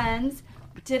We're good. friends.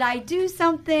 Did I do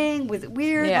something? Was it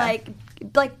weird? Yeah.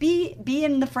 Like be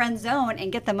in the friend zone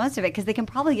and get the most of it, because they can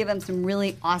probably give him some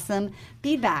really awesome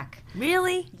feedback.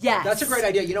 Really? Yes. That's a great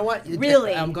idea. You know what?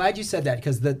 Really? I'm glad you said that,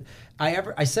 because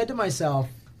I said to myself,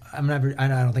 I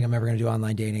don't think I'm ever going to do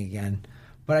online dating again.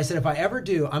 But I said, if I ever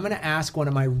do, I'm going to ask one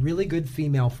of my really good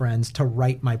female friends to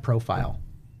write my profile.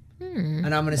 And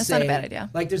I'm going to That's say, not a bad idea.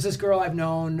 like, there's this girl I've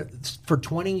known for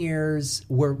 20 years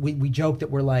where we joke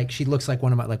that we're like, she looks like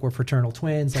one of my, like, we're fraternal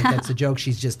twins. Like, that's a joke.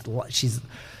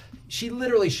 She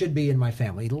literally should be in my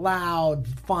family. Loud,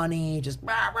 funny, just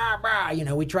rah, rah, rah. You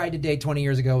know, we tried to date 20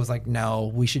 years ago. It was like,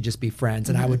 no, we should just be friends.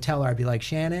 And I would tell her, I'd be like,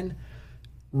 Shannon,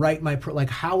 write my, like,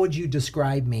 how would you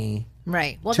describe me?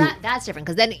 Right. Well, To- that's different,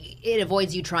 because then it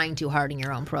avoids you trying too hard in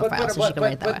your own profile. So she can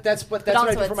write it that way. But that's what I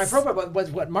also do for my it's- profile.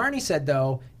 But what Marnie said,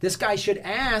 though, this guy should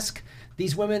ask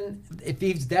these women, if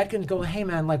he's that can go, hey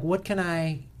man, like, what am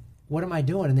I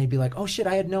doing? And they'd be like, oh shit,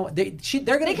 I had no. They're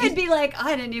gonna. They could be like,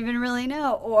 I didn't even really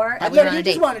know, or went on you a just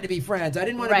date. wanted to be friends. I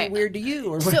didn't want to Right. be weird to you.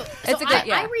 Or So It's a good-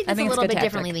 yeah. I read I this think a it's little a bit good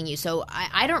differently tactic. than you. So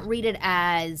I don't read it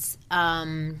as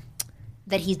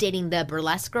that he's dating the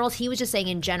burlesque girls. He was just saying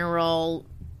in general,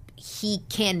 he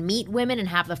can meet women and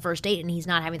have the first date, and he's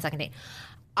not having a second date.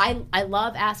 I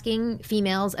love asking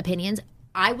females' opinions.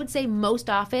 I would say most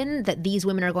often that these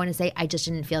women are going to say, I just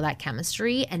didn't feel that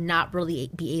chemistry, and not really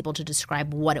be able to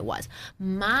describe what it was.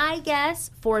 My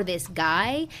guess for this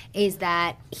guy is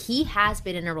that he has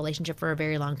been in a relationship for a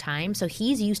very long time, so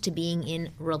he's used to being in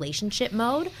relationship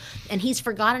mode, and he's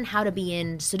forgotten how to be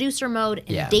in seducer mode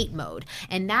and date mode.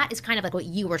 And that is kind of like what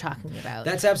you were talking about.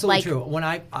 That's absolutely true. When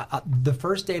I the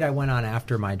first date I went on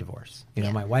after my divorce,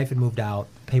 my wife had moved out,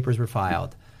 papers were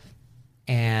filed.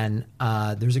 And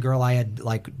there's a girl I had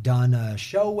done a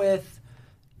show with,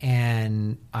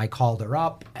 and I called her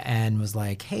up and was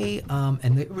like, "Hey,"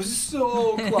 and it was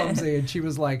so clumsy, and she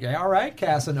was like, "All right,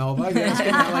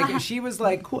 Casanova." She was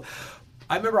like, "Cool."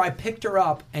 I remember I picked her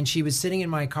up, and she was sitting in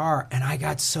my car, and I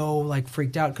got so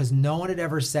freaked out because no one had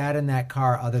ever sat in that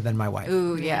car other than my wife.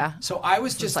 Ooh, yeah. So I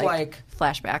was just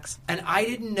flashbacks. And I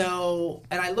didn't know,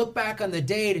 and I look back on the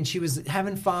date, and she was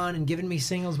having fun and giving me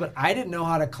signals, but I didn't know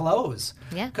how to close.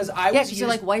 Yeah. Because I was you're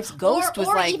like, wife's ghost was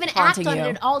or even haunting act on you.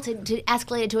 it at all to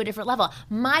escalate it to a different level.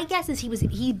 My guess is he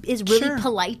is really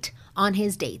polite on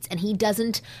his dates, and he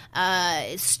doesn't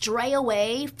stray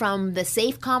away from the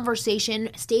safe conversation,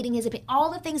 stating his opinion,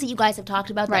 all the things that you guys have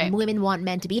talked about that women want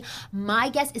men to be. My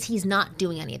guess is he's not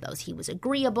doing any of those. He was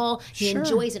agreeable. He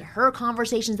enjoys in her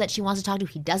conversations that she wants to talk to.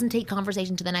 He doesn't take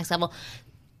conversation to the next level.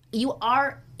 You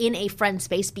are in a friend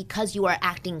space because you are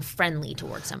acting friendly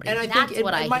towards somebody. And I That's think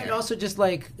what I might hear. also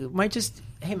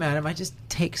hey man, it might just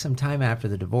take some time after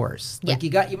the divorce. You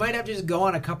might have to just go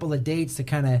on a couple of dates to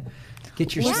kind of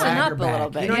get your Loosen swagger up back. a little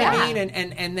bit. You know what I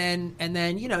mean? And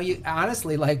then you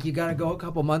honestly you got to go a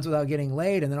couple months without getting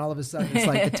laid, and then all of a sudden it's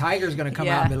like the tiger's going to come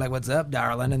out and be like, "What's up,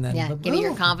 darling?" And then give you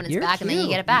your confidence back, and then you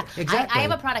get it back. Exactly. I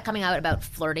have a product coming out about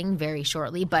flirting very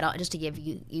shortly, but just to give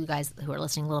you guys who are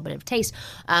listening a little bit of taste,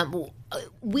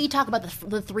 we talk about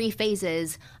the three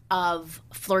phases of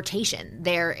flirtation.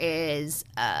 There is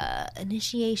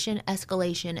initiation,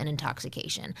 escalation, and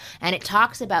intoxication. And it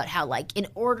talks about how, in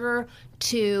order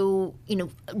to,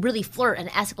 really flirt and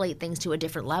escalate things to a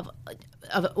different level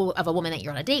of a woman that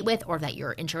you're on a date with or that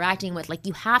you're interacting with,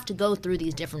 you have to go through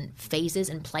these different phases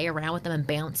and play around with them and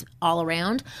bounce all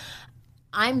around.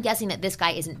 I'm guessing that this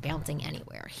guy isn't bouncing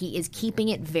anywhere. He is keeping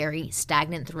it very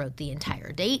stagnant throughout the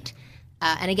entire date.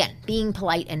 And again, being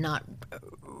polite and not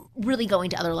really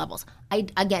going to other levels. I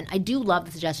do love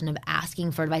the suggestion of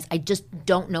asking for advice. I just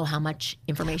don't know how much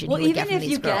information you would get from these girls.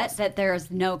 Even if you get that there's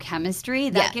no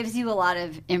chemistry, that gives you a lot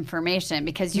of information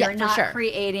because you're not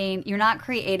creating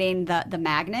the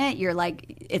magnet. You're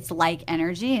it's like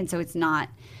energy, and so it's not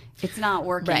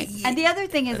working. Right. And the other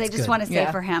thing is, I just want to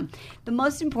say for him, the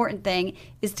most important thing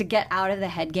is to get out of the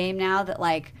head game now that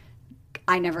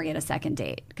I never get a second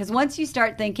date. Because once you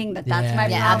start thinking that that's my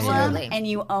problem absolutely. and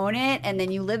you own it and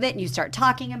then you live it and you start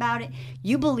talking about it,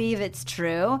 you believe it's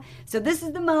true. So this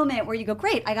is the moment where you go,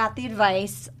 great, I got the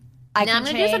advice. I'm going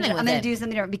to do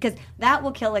something different, because that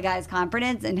will kill a guy's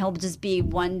confidence and he'll just be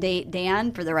one date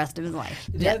Dan for the rest of his life.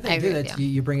 The other thing too, that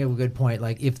you bring up a good point.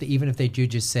 Even if they do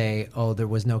just say, "Oh, there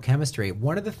was no chemistry,"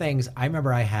 one of the things I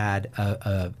remember I had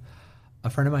a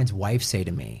friend of mine's wife say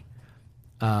to me.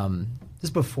 This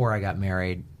is before I got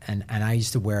married, and I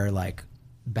used to wear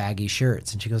baggy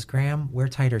shirts, and she goes, "Graham, wear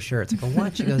tighter shirts." I go,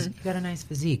 "What?" She goes, "You got a nice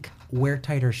physique. Wear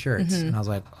tighter shirts." And I was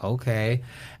like, "Okay,"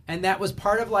 and that was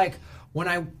part of when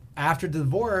I after the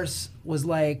divorce was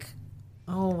oh,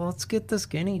 well, let's get the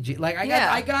skinny jeans. I got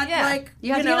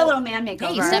you had to get a little man makeover.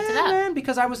 Hey, you stepped it up. Man,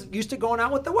 because I was used to going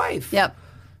out with the wife. Yep.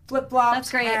 Flip-flops,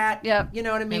 that's great. hat, you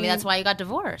know what I mean? Maybe that's why you got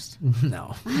divorced.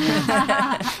 No.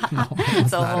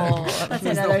 That's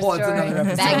another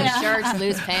story. Baggy shirts,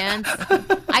 loose pants.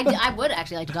 I would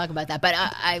actually like to talk about that, but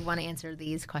I want to answer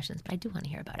these questions, but I do want to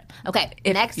hear about it. Okay,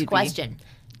 next question.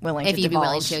 If you'd be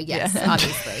willing to, yes,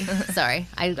 obviously. Sorry.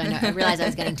 I realized I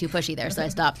was getting too pushy there, so I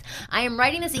stopped. I am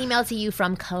writing this email to you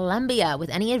from Colombia with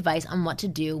any advice on what to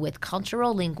do with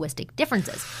cultural linguistic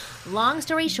differences. Long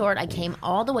story short, I came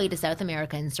all the way to South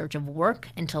America in search of work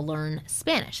and to learn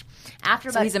Spanish.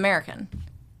 So he's American?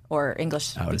 Or English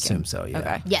speaking? I would assume so, yeah.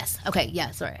 Okay. Yes. Okay,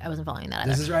 yeah, sorry. I wasn't following that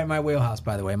either. This is right in my wheelhouse,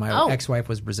 by the way. My ex-wife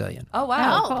was Brazilian. Oh,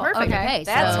 wow. Oh, cool. perfect. Okay,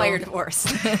 That's why you're divorced.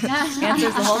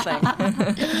 Answers the whole thing.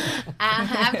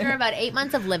 After about 8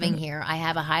 months of living here, I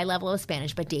have a high level of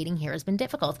Spanish, but dating here has been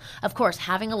difficult. Of course,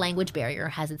 having a language barrier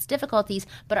has its difficulties,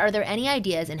 but are there any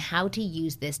ideas in how to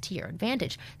use this to your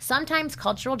advantage? Sometimes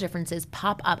cultural differences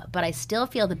pop up, but I still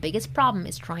feel the biggest problem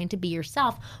is trying to be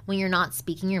yourself when you're not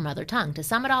speaking your mother tongue. To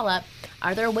sum it all up,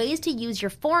 are there ways ways to use your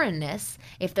foreignness,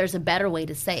 if there's a better way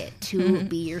to say it, to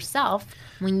be yourself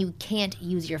when you can't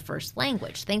use your first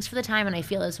language. Thanks for the time, and I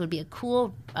feel this would be a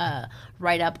cool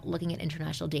write-up looking at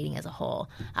international dating as a whole.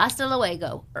 Hasta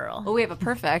luego, Earl. Well, we have a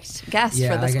perfect guest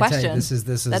Yeah, for this I can tell you, question. this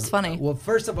is That's funny. Well,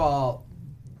 first of all,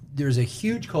 there's a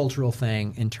huge cultural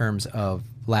thing in terms of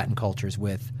Latin cultures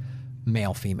with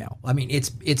male-female. I mean, it's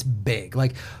big.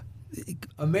 Like,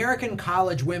 American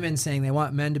college women saying they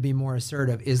want men to be more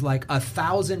assertive is like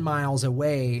 1,000 miles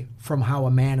away from how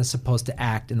a man is supposed to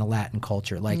act in the Latin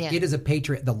culture. Like, it is a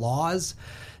patriot. The laws.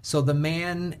 So the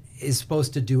man is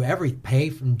supposed to do pay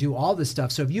and do all this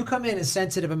stuff. So if you come in as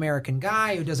sensitive American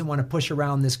guy who doesn't want to push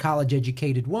around this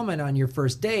college-educated woman on your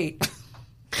first date,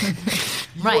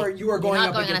 Right. you are going You're not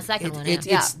up going on a against, second one.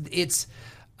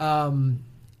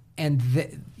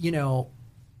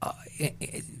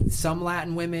 Some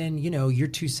Latin women, you're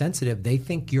too sensitive. They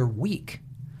think you're weak.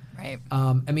 Right.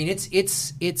 I mean,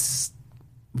 it's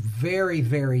very,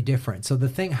 very different. So the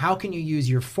thing, how can you use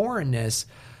your foreignness?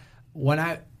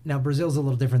 Now Brazil's a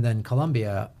little different than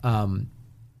Colombia.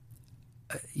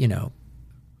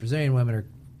 Brazilian women are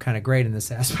kind of great in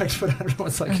this aspect, but I don't know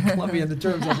what's like in Colombia in the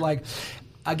terms of like,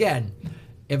 again,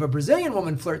 if a Brazilian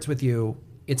woman flirts with you,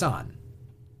 it's on.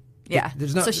 Yeah.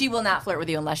 So she will not flirt with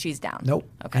you unless she's down. Nope.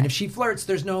 Okay. And if she flirts,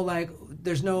 there's no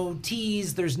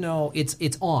tease,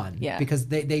 it's on. Yeah. Because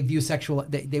they view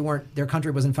their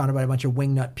country wasn't founded by a bunch of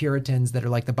wingnut Puritans that are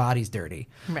like the body's dirty.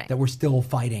 Right. That we're still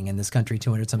fighting in this country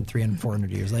 300,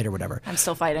 400 years later, whatever. I'm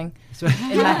still fighting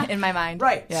in my mind.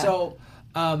 Right. Yeah. So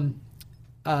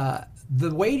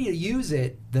the way to use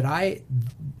it that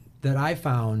I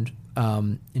found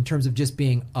in terms of just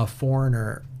being a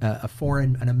foreigner,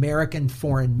 an American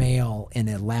foreign male in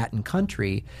a Latin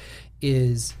country,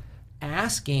 is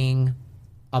asking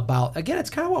about, again, it's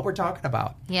kind of what we're talking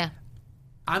about. Yeah.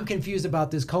 I'm confused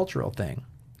about this cultural thing.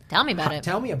 Tell me about it.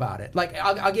 Tell me about it. Like,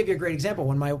 I'll give you a great example.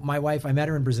 When my wife, I met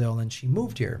her in Brazil and she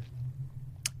moved here.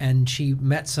 And she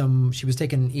was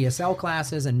taking ESL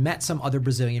classes and met some other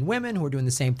Brazilian women who were doing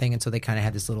the same thing. And so they kind of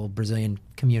had this little Brazilian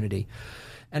community.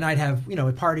 And I'd have,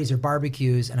 at parties or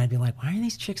barbecues, and I'd be like, why are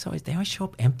these chicks always show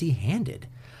up empty-handed?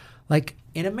 Like,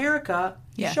 in America,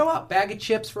 you show up, bag of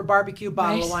chips for a barbecue,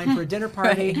 bottle of wine for a dinner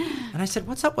party. And I said,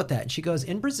 what's up with that? And she goes,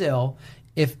 in Brazil,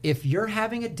 if you're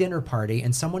having a dinner party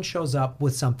and someone shows up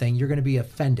with something, you're going to be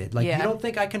offended. Like, you don't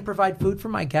think I can provide food for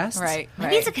my guests? Right.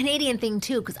 Maybe it's a Canadian thing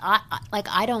too, because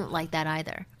I don't like that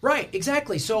either. Right,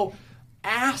 exactly. So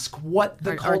ask what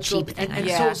the cultural cheap thing.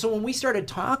 and so when we started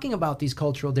talking about these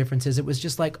cultural differences, it was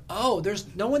just like, there's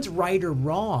no one's right or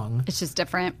wrong. It's just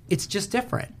different. It's just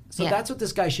different. So that's what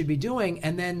this guy should be doing,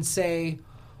 and then say,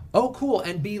 oh, cool,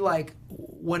 and be like,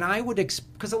 when I would,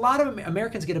 because a lot of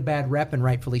Americans get a bad rep, and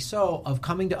rightfully so, of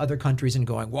coming to other countries and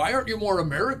going, why aren't you more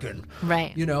American?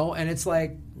 Right. And it's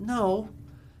like, no.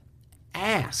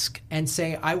 Ask and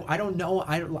say, I don't know,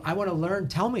 I want to learn,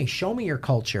 tell me, show me your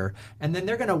culture. And then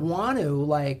they're going to want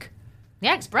to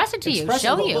express it to you, express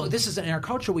show it. you. Well, this is in our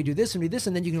culture, we do this and do this,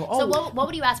 and then you can go, So what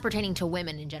would you ask pertaining to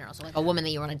women in general? So like a woman that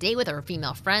you're on a date with, or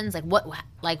female friends,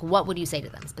 what would you say to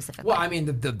them specifically? Well, I mean,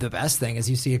 the best thing is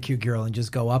you see a cute girl and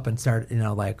just go up and start,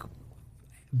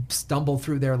 stumble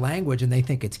through their language, and they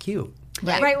think it's cute.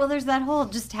 Right. Well, there's that whole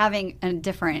just having a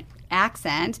different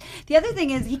accent. The other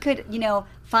thing is he could,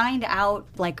 find out,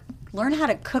 learn how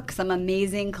to cook some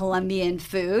amazing Colombian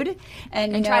food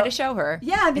and try to show her.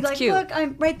 Yeah, I'd be It's like, cute. look,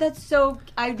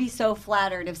 I'd be so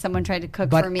flattered if someone tried to cook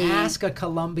But for me. ask a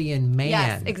Colombian man.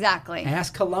 Yes, exactly.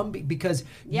 Ask Colombia, because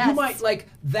you Yes. might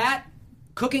that.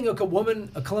 Cooking a Colombian,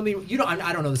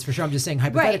 I don't know this for sure. I'm just saying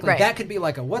hypothetically, Right. that could be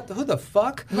like who the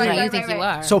fuck? Who do you think you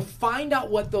are? So find out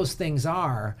what those things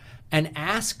are and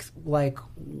ask what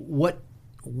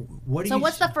do So you?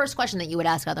 what's the first question that you would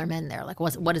ask other men there? Like,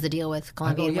 what is the deal with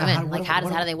Colombian women? How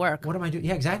do they work? What am I doing?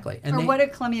 Yeah, exactly. And or what do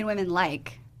Colombian women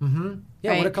like?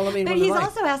 Yeah, what do Colombian But women he's like?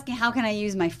 also asking, how can I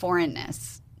use my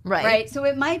foreignness? Right. So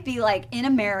it might be like in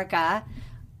America,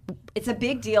 it's a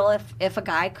big deal if a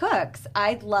guy cooks.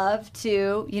 I'd love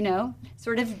to,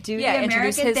 sort of do the American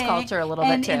introduce his thing culture a little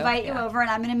and bit too. invite you over, and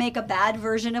I'm going to make a bad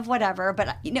version of whatever.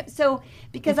 But so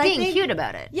because I Being think cute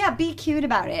about it. Yeah, be cute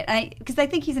about it. Because I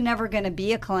think he's never going to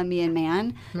be a Colombian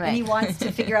man, Right. and he wants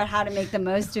to figure out how to make the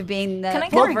most of being the Can I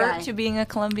foreign convert guy. to being a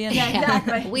Colombian? Yeah,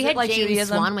 exactly. We Is it had like James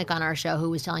Judaism? Swanwick on our show who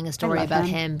was telling a story love about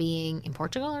him. him being in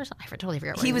Portugal or something. I totally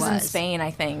forget where He was in Spain, I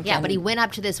think. Yeah, and- but he went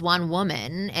up to this one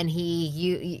woman and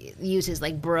he used his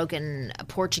broken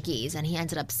Portuguese, and he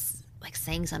ended up like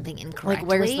saying something incorrectly.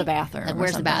 Like, where's the bathroom? Like, or where's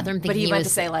the something. bathroom? But he thinking meant to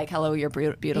was- say, like, hello, you're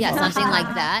beautiful. yeah, something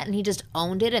like that, and he just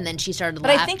owned it, and then she started But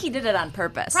laughing. I think he did it on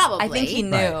purpose. Probably. I think he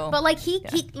knew. Right. But like he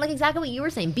like exactly what you were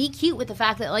saying. Be cute with the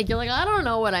fact that like you're like, I don't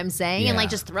know what I'm saying, and Yeah. like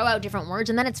just throw out different words,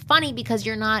 and then it's funny because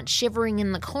you're not shivering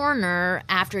in the corner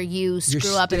after you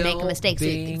screw up and make a still mistake. So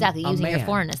being exactly a using your man.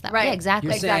 foreignness that Right. way. Yeah,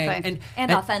 exactly. You're saying, Exactly.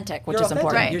 And authentic, which you're is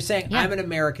important. You're saying, Yeah. I'm an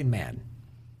American man.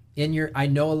 I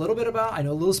know a little bit about, I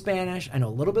know a little Spanish, I know a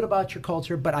little bit about your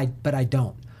culture, but I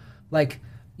don't. Like,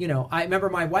 you know, I remember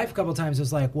my wife a couple of times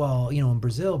was like, well, you know, in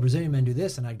Brazil, Brazilian men do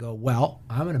this. And I'd go, well,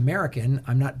 I'm an American.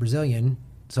 I'm not Brazilian.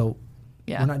 So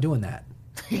we're not doing that.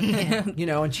 You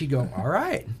know, and she'd go, all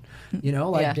right. You know,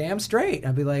 like, damn straight.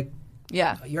 I'd be like,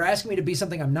 Yeah. you're asking me to be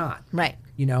something I'm not. Right.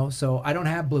 You know, so I don't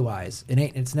have blue eyes.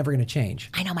 It's never going to change.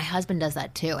 I know my husband does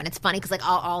that too, and it's funny because like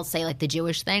I'll say like the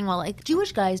Jewish thing, well like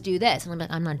Jewish guys do this, and I'm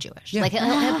like I'm not Jewish. Like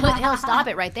he'll stop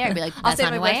it right there and be like, I'll that's say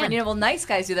not to who my I am. boyfriend, you know, well, nice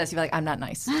guys do this. You'd be like, I'm not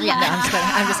nice. Yeah. No,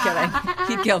 I'm just kidding.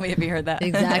 He'd kill me if he heard that.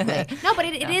 Exactly. No, but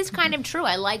it is kind of true.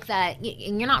 I like that.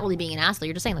 And you're not really being an asshole.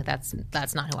 You're just saying like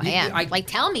that's not who I am. Like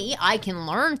tell me, I can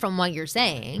learn from what you're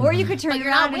saying. Or you could turn But you're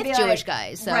around not and with be Jewish like,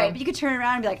 guys, so- right? But you could turn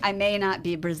around and be like, I may not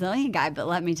be a Brazilian guy, but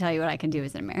let me tell you what I can do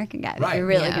as an American guy that Right. you're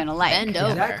really Yeah. gonna like. Bend over.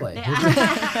 Exactly.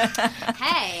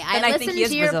 Hey, Then I I think listen he is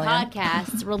to your Brazilian.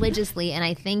 podcasts religiously, and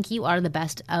I think you are the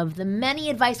best of the many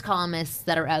advice columnists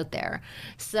that are out there.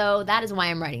 So that is why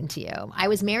I'm writing to you. I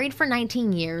was married for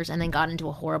 19 years and then got into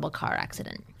a horrible car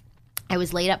accident. I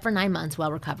was laid up for 9 months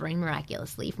while recovering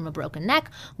miraculously from a broken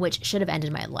neck, which should have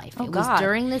ended my life. Oh, it God. was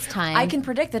during this time. I can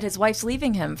predict that his wife's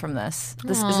leaving him from this.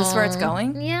 Is this where it's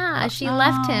going? Yeah, she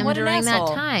left him what an during that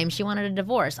asshole. time. She wanted a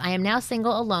divorce. I am now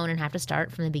single, alone, and have to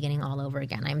start from the beginning all over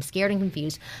again. I am scared and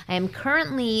confused. I am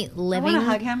currently I living. want to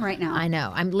hug him right now. I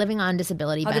know. I'm living on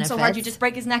disability Hug him benefits. so hard you just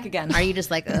break his neck again. Are you just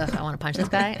like, ugh, I want to punch this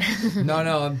guy? No,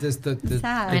 I'm just the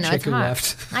sad. I know, chick it's who hard.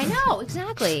 left. I know,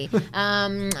 exactly.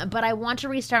 But I want to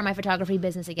restart my photography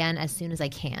business again as soon as I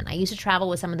can. I used to travel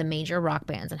with some of the major rock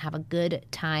bands and have a good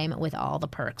time with all the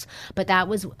perks. But that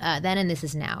was then and this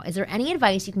is now. Is there any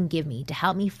advice you can give me to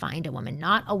help me find a woman?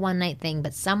 Not a one-night thing,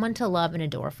 but someone to love and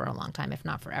adore for a long time, if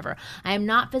not forever. I am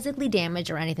not physically damaged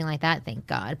or anything like that, thank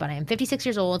God. But I am 56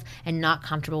 years old and not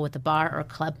comfortable with the bar or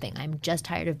club thing. I'm just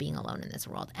tired of being alone in this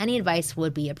world. Any advice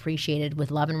would be appreciated. With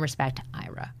love and respect,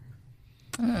 Ira.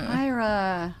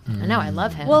 Ira. I know, I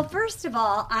love him. Well, first of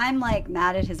all, I'm like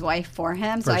mad at his wife for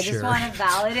him, so For I just sure. want to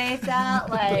validate that.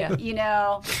 Like, you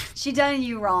know, she done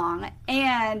you wrong,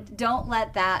 and don't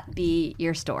let that be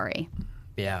your story.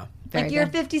 Yeah. Very Like, you're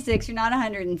good. 56, you're not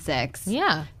 106.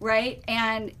 Yeah. Right?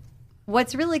 And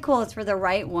what's really cool is for the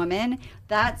right woman,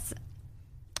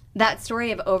 that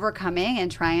story of overcoming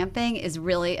and triumphing is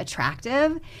really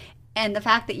attractive. And the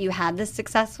fact that you had this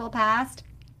successful past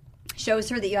shows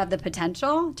her that you have the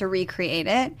potential to recreate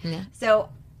it. Yeah. So,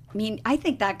 I mean, I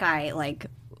think that guy, like,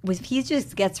 he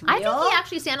just gets real. I think he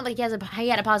actually sounded like he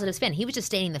had a positive spin. He was just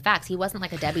stating the facts. He wasn't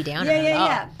like a Debbie Downer. at all.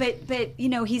 Yeah. But you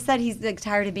know, he said he's like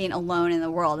tired of being alone in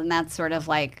the world, and that's sort of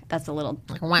like that's a little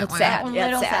wah, that's wah. sad. Yeah,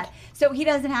 little it's sad. So he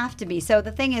doesn't have to be. So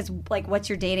the thing is, like, what's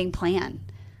your dating plan?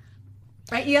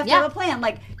 Right, you have to Yeah. have a plan.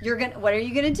 Like, what are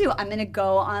you gonna do? I'm gonna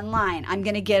go online. I'm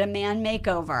gonna get a man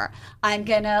makeover. I'm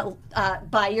gonna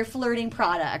buy your flirting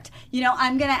product. You know,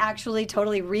 I'm gonna actually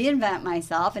totally reinvent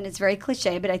myself. And it's very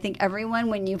cliche, but I think everyone,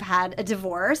 when you've had a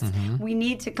divorce, we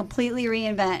need to completely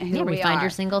reinvent who Yeah, we refine are. your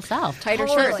single self. Tighter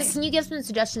Totally. shirts. So can you give some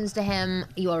suggestions to him?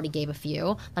 You already gave a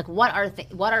few. Like, what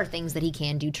are things that he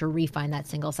can do to refine that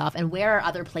single self? And where are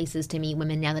other places to meet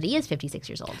women now that he is 56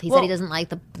 years old? He said he doesn't like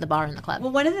the bar and the club.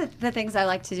 Well, one of the things I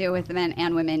like to do with men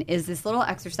and women is this little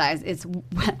exercise. It's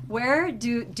where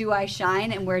do I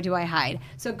shine and where do I hide?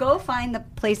 So go find the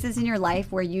places in your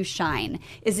life where you shine.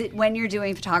 Is it when you're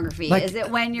doing photography? Like, is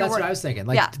it when you're That's what I was thinking.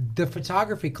 Like yeah. the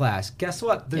photography class. Guess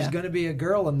what? There's going to be a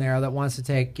girl in there that wants to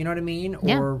take. You know what I mean?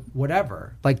 Yeah. Or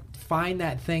whatever. Like find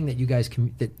that thing that you guys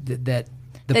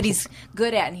that he's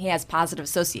good at and he has positive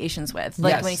associations with.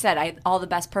 Like Yes. when he said, all the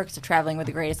best perks of traveling with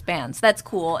the greatest bands. That's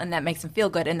cool, and that makes him feel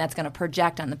good, and that's going to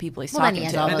project on the people he's Well, then talking he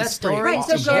has to. all And those that's pretty stories Right,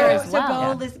 cool. so to go, share as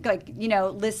well. go listen, like, you know,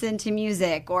 listen to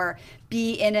music or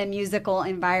be in a musical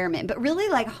environment, but really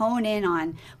like hone in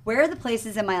on where are the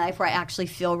places in my life where I actually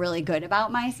feel really good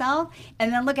about myself,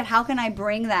 and then look at how can I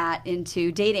bring that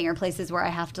into dating or places where I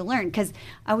have to learn. Because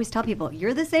I always tell people,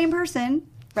 you're the same person,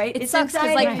 right? It sucks because,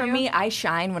 inside like, of for you. me, I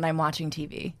shine when I'm watching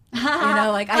TV.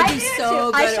 Like I do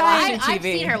so too. good at watching I've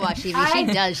TV. seen her watch TV. She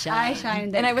does shine. I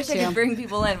shine. And I wish I could bring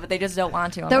people in, but they just don't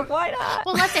want to. I'm like, why not?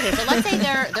 Well, let's say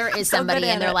there is So somebody good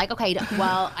at and they're it. like, okay,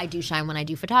 well, I do shine when I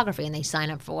do photography, and they sign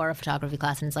up for a photography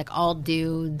class, and it's like all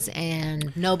dudes,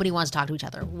 and nobody wants to talk to each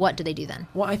other. What do they do then?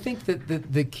 Well, I think that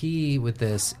the key with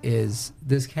this is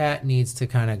this cat needs to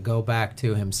kind of go back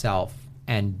to himself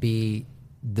and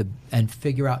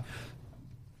figure out.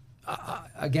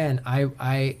 Again,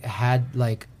 I had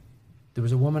like. There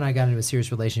was a woman I got into a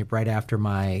serious relationship right after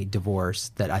my divorce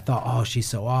that I thought, oh, she's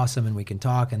so awesome and we can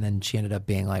talk. And then she ended up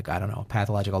being like, I don't know, a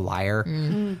pathological liar.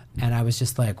 And I was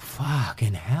just like,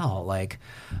 fucking hell. Like,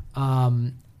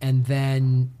 and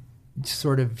then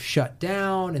sort of shut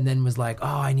down and then was like, oh,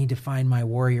 I need to find my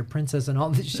warrior princess and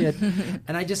all this shit.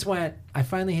 And I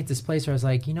finally hit this place where I was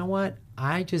like, you know what?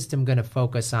 I just am going to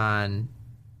focus on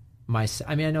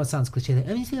I mean, I know it sounds cliche. Like,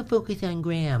 I'm just gonna focus on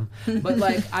Graham, but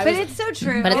like, it's so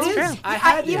true. But it's It true.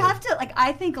 is. You have to like.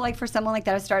 I think like for someone like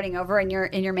that who's starting over in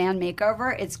your man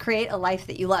makeover, it's create a life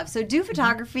that you love. So do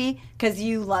photography because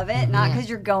you love it, not because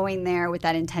you're going there with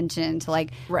that intention to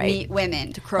like meet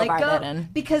women To crowbar that in.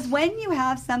 Because when you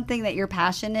have something that you're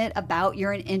passionate about,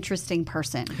 you're an interesting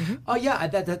person. Oh yeah,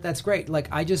 that's great. Like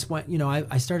I just went,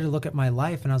 I started to look at my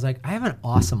life and I was like, I have an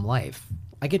awesome life.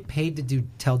 I get paid to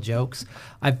tell jokes.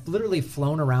 I've literally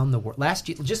flown around the world.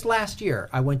 Just last year,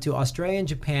 I went to Australia and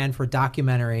Japan for a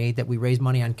documentary that we raised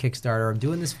money on Kickstarter. I'm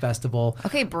doing this festival.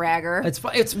 Okay, bragger. It's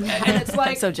like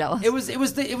I'm so jealous. It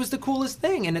was the coolest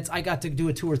thing, and I got to do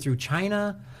a tour through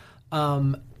China.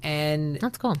 And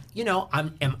That's cool.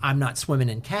 I'm not swimming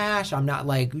in cash. I'm not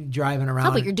like driving around.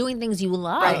 No, but you're doing things you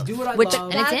love. I do what I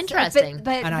love. And it's interesting.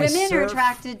 But And I women are surf.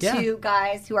 attracted Yeah. to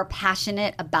guys who are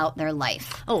passionate about their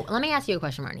life. Oh, let me ask you a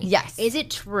question, Marnie. Yes. Is it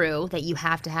true that you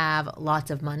have to have lots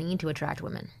of money to attract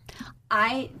women?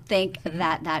 I think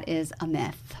that is a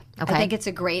myth. Okay. I think it's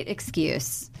a great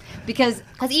excuse because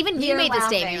Even you you're made the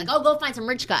laughing. statement, like, oh, go find some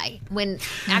rich guy. When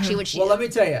actually what she Well, let me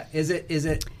tell you, is it?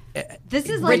 this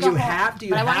is Would like you a whole, have? Do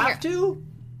you but I wanna have to?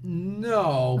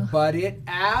 No, but it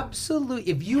absolutely.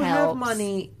 If you have Helps.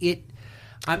 money,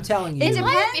 I'm telling you. It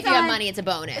depends if you have on- money, it's a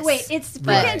bonus. Wait, it's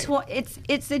Right. freaking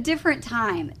it's a different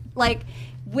time. Like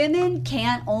women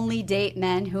can't only date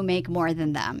men who make more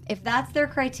than them. If that's their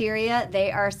criteria,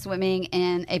 they are swimming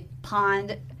in a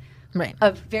pond Right.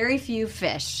 of very few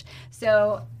fish.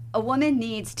 So a woman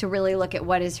needs to really look at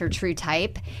what is her true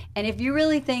type. And if you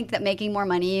really think that making more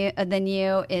money than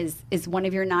you is one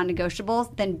of your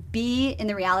non-negotiables, then be in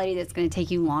the reality that's going to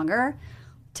take you longer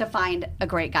to find a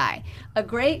great guy. A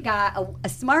great guy, a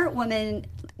smart woman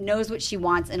knows what she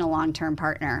wants in a long-term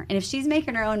partner. And if she's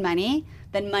making her own money,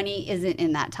 then money isn't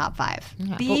in that top 5.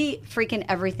 Be freaking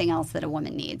everything else that a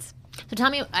woman needs. So tell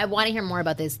me, I want to hear more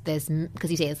about this because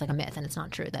you say it's like a myth and it's not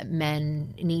true that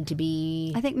men need to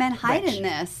be. I think men hide in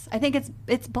this. I think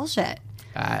it's bullshit.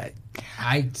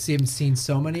 I've seen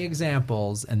so many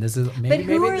examples, and this is But maybe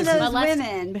who are this those is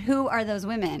women? Who are those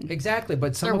women? exactly.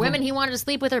 But some Or of women them, he wanted to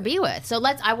sleep with or be with. So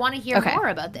I want to hear Okay. more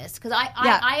about this because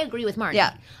Yeah. I agree with Marnie.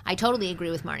 Yeah. I totally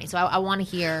agree with Marnie. So I want to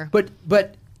hear. But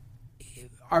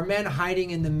are men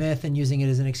hiding in the myth and using it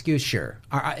as an excuse? Sure.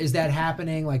 Is that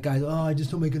happening? Like guys, I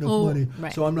just don't make enough money,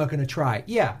 right. so I'm not going to try.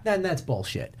 Yeah, then that's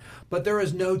bullshit. But there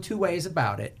is no two ways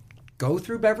about it. Go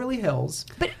through Beverly Hills.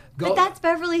 But that's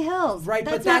Beverly Hills. Right,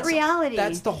 that's but not reality.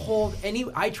 That's the whole.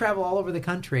 I travel all over the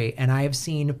country, and I have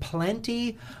seen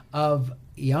plenty of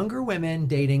younger women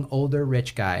dating older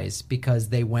rich guys because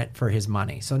they went for his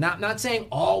money. So not saying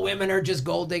all women are just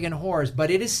gold digging whores, but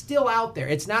it is still out there.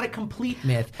 It's not a complete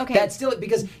myth. Okay. That's still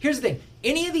because here's the thing: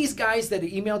 any of these guys that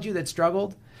emailed you that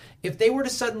struggled, if they were to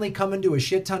suddenly come into a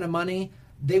shit ton of money,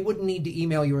 they wouldn't need to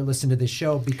email you or listen to this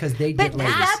show because they But get laid.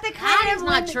 is that the kind That of is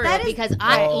not woman- true that is- because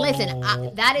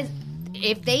that is.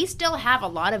 If they still have a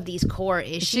lot of these core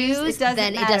issues, it doesn't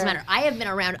then it doesn't matter. matter. I have been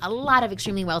around a lot of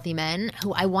extremely wealthy men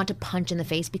who I want to punch in the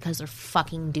face because they're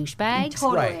fucking douchebags.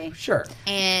 Totally. Right, sure.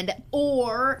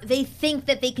 Or they think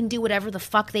that they can do whatever the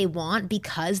fuck they want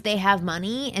because they have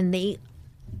money and they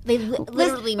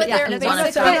literally but make there- things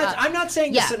there's on a- a but- I'm not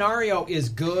saying Yeah. the scenario is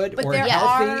good But or there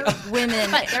healthy. are women.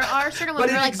 But there are certain But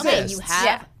women who are it like, okay, you exists. have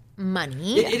Yeah.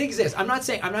 money. It exists. I'm not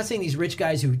saying these rich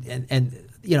guys who and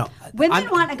Women I'm-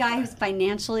 want a guy who's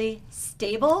financially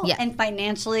stable Yeah. and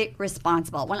financially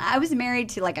responsible. When I was married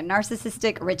to like a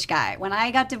narcissistic rich guy, when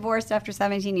I got divorced after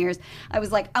 17 years, I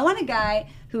was like, I want a guy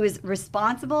who is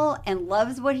responsible and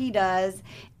loves what he does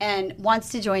and wants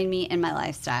to join me in my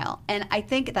lifestyle. And I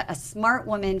think that a smart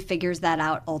woman figures that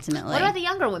out ultimately. What about the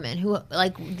younger women who,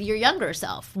 like your younger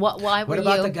self? Why were What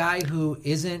about you? the guy who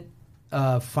isn't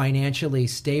financially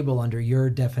stable under your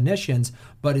definitions,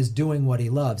 but is doing what he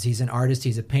loves. He's an artist.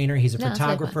 He's a painter. He's a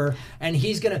photographer, and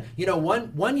he's gonna,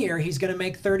 one year he's gonna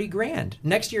make 30 grand.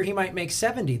 Next year he might make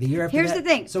 70. The year after Here's that. the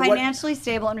thing: So financially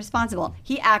stable and responsible.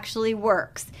 He actually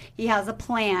works. He has a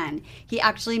plan. He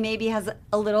actually maybe has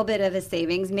a little bit of a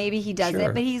savings. Maybe he doesn't,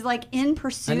 Sure. but he's like in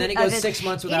pursuit. And then he of goes his, 6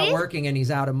 months without working, and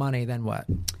he's out of money. Then what?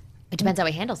 It depends how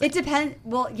he handles it. It depends.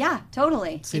 Well, yeah,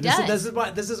 totally. See, does.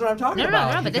 this is what I'm talking No,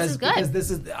 about. but this is good.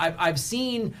 Because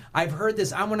I've heard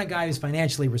this. I want a guy who's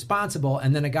financially responsible,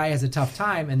 and then a guy has a tough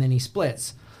time, and then he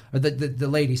splits, or the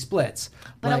lady splits.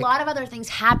 But a lot of other things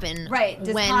happen. Right.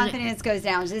 Does when confidence goes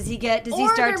down? Does he start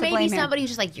there to may blame be him? somebody who's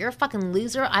just like, you're a fucking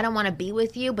loser. I don't want to be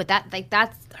with you. But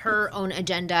that's her own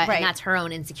agenda, Right. and that's her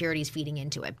own insecurities feeding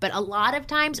into it. But a lot of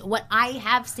times, what I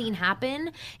have seen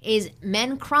happen is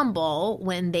men crumble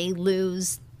when they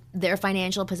lose their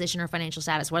financial position or financial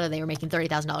status, whether they were making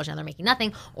 $30,000 now they're making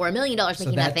nothing, or $1 million making So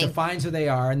that nothing. defines who they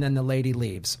are, and then the lady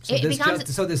leaves. So It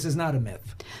becomes- so this is not a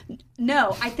myth.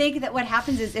 No, I think that what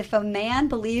happens is if a man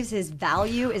believes his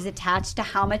value is attached to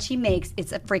how much he makes,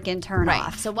 it's a freaking turn Right.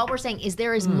 off. So what we're saying is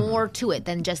there is more to it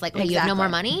than just like, okay, you have no Exactly. more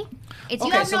money. It's you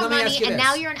Okay, have so no let me ask money, you and this.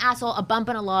 now you're an asshole, a bump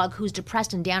in a log who's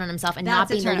depressed and down on himself and not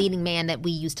That's a being the turn. leading man that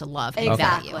we used to love and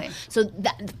Exactly. value. So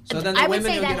So then the I would women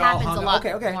say who that get all happens hung a up. lot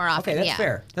Okay, more often. okay, that's yeah.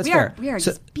 fair. That's we fair. are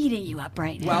So- just beating you up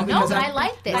right now. Well, No, because but I'm- I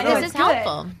like this. I know, This it's is good.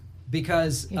 helpful.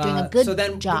 because You're doing a good so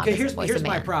then job okay, as a voice here's of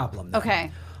my man. problem. Then.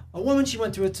 Okay. A woman, she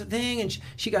went through a thing, and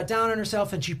she got down on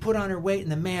herself, and she put on her weight,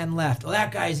 and the man left. Oh,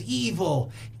 that guy's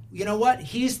evil. You know what?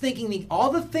 He's thinking all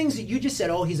the things that you just said.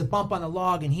 Oh, he's a bump on the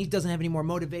log, and he doesn't have any more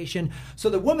motivation. So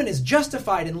the woman is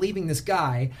justified in leaving this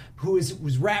guy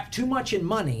was wrapped too much in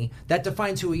money. That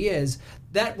defines who he is.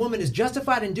 That woman is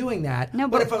justified in doing that. No,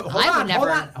 but but if hold I would on,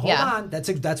 never- hold yeah. on.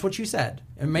 That's what you said,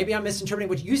 and maybe I'm misinterpreting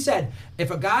what you said.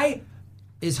 If a guy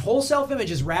his whole self-image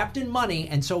is wrapped in money,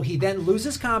 and so he then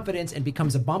loses confidence and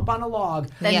becomes a bump on a log.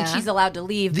 Then Yeah. she's allowed to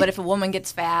leave. But if a woman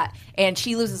gets fat and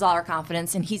she loses all her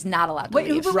confidence and he's not allowed to But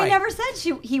leave. we Right. never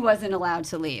said he wasn't allowed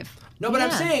to leave. No, but I'm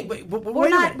Yeah. saying, but We're wait a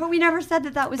not. minute. But we never said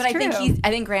that was But true. I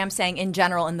think Graham's saying in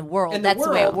general in the world, In the that's the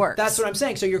way it world, works. That's what I'm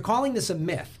saying. So you're calling this a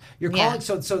myth. You're calling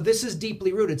Yeah. so this is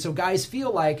deeply rooted. So guys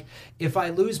feel like if I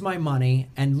lose my money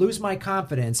and lose my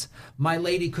confidence, my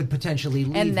lady could potentially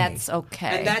leave me. that's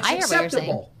okay. And that's I hear what you're saying.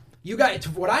 acceptable. You guys,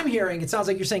 what I'm hearing, it sounds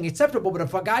like you're saying acceptable. But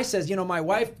if a guy says, my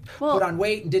wife put on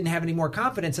weight and didn't have any more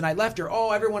confidence, and I left her,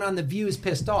 everyone on The View is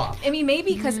pissed off. I mean,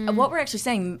 maybe because what we're actually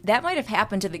saying, that might have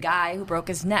happened to the guy who broke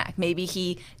his neck. Maybe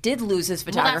he did lose his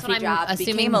that's photography what I'm job,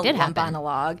 assuming became a did lump happen. on a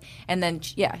log, and then,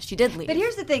 she did leave. But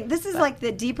here's the thing. This is like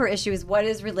the deeper issue is what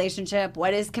is relationship?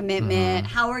 What is commitment?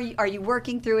 How are you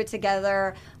working through it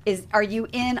together? Are you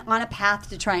on a path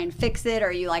to try and fix it?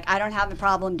 Are you like, I don't have a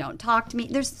problem, don't talk to me?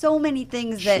 There's so many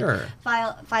things that Sure.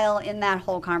 file in that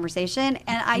whole conversation.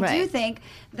 And I do Right. think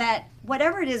that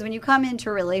whatever it is, when you come into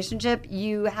a relationship,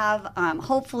 you have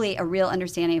hopefully a real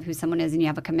understanding of who someone is, and you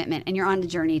have a commitment, and you're on the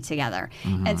journey together.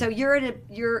 And so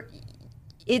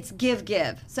it's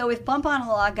give. So if bump on a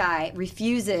log guy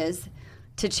refuses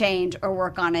to change or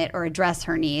work on it or address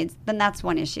her needs, then that's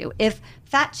one issue. If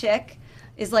fat chick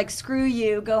is like, screw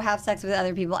you, go have sex with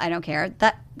other people, I don't care,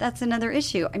 that's another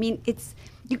issue. I mean, it's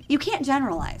you can't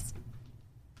generalize.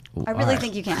 I really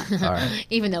think you can. All right.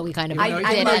 Even though we kind of Even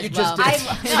did though as you just well.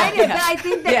 did. I did, but I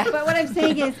think that. But what I'm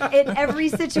saying is, every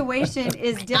situation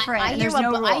is different. I and hear there's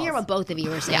no what rules. I hear what both of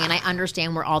you are saying, and I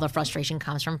understand where all the frustration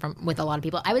comes from with a lot of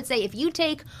people. I would say if you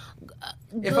take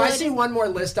If I see one more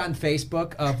list on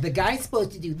Facebook of the guy's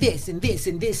supposed to do this and this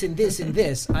and this and this and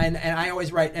this, and I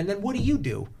always write, and then what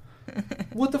do?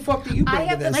 What the fuck do you bring I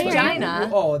have to the this? vagina.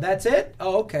 Oh, that's it?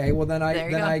 Oh, okay. Well, then There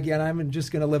you go. I'm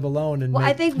just going to live alone. And Well,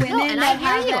 I think women and that I hear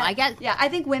have you. that- I get- I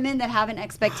think women that have an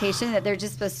expectation that they're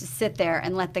just supposed to sit there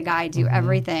and let the guy do Mm-hmm.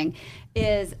 everything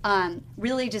is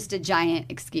really just a giant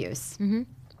excuse.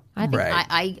 I think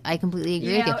Right. I completely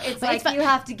agree You know, with you. it's But like you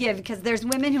have to give, because there's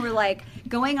women who are like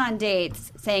going on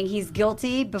dates saying he's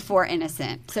guilty before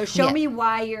innocent. So show Yeah. me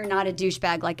why you're not a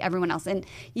douchebag like everyone else. And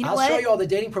you know I'll what? show you all the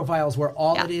dating profiles where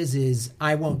all Yeah. it is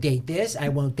I won't date this, I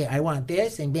want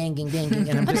this, and banging, and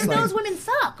I'm But just then like, those women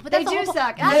suck. But They that's the do whole-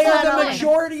 suck. That's they That's are not the all.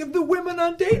 majority of the women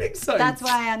on dating sites. That's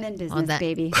why I'm in business, that-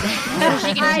 baby.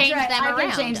 she can change them I around,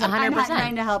 can change them. I'm 100%.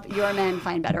 trying to help your men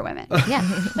find better women. Yeah,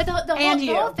 but the And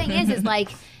you. whole thing is like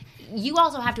you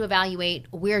also have to evaluate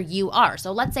where you are.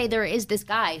 So let's say there is this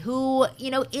guy who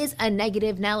is a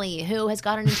negative Nelly who has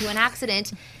gotten into an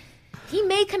accident. He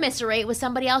may commiserate with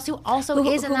somebody else who also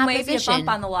is in who that may be a position. bump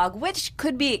on the log, which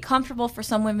could be comfortable for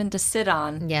some women to sit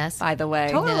on. Yes. by the way,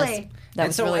 Totally. That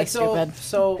was really stupid.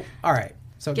 So all right.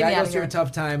 So Get me guy out goes of through here. a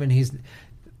tough time, and he's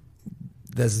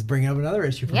this is bringing up another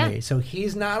issue for Yeah. me. So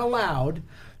he's not allowed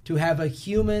to have a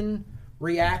human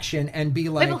reaction and be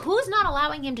like But who's not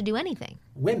allowing him to do anything?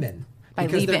 women. By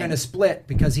Because they're leaving. going to split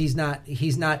because he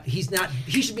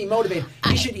should be motivated.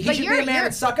 He should be a man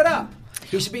and suck it up.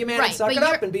 He should be a man Right, and suck but it up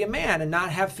you're- and be a man and not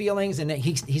have feelings, and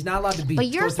he's not allowed to be. But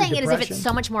you're go through saying it as if it's depression.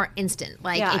 so much more instant.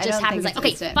 Like, Yeah, it I just don't happens think like, it's okay,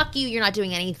 instant. fuck you, you're not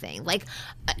doing anything. Like,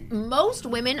 most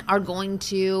women are going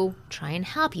to try and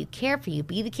help you, care for you,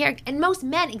 be the character. And most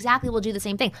men exactly will do the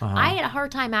same thing. I had a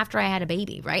hard time after I had a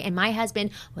baby, right? And my husband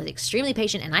was extremely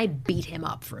patient, and I beat him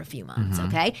up for a few months,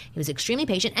 okay? He was extremely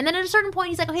patient. And then at a certain point,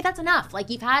 he's like, okay, that's enough. Like,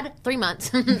 you've had 3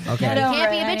 months. Okay. You can't over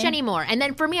be a it, bitch honey. anymore. And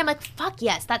then for me, I'm like, fuck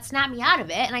yes, that snapped me out of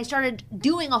it. And I started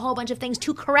doing a whole bunch of things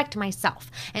to correct myself.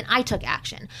 And I took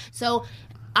action. So,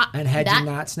 And had you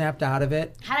not snapped out of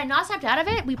it, had I not stepped out of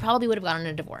it, we probably would have gotten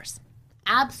a divorce.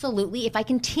 Absolutely. If I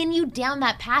continued down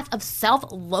that path of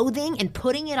self-loathing and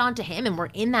putting it onto him, and we're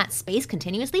in that space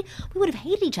continuously, we would have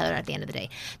hated each other at the end of the day.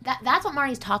 That's what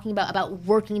Marnie's talking about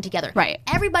working together. Right.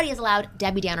 Everybody is allowed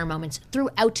Debbie Downer moments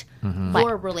throughout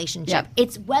your relationship. Yep.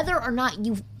 It's whether or not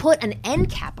you put an end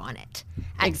cap on it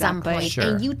at some Exactly. point, Sure.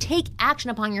 and you take action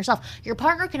upon yourself. Your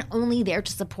partner can only there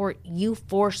to support you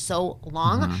for so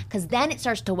long, because then it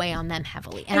starts to weigh on them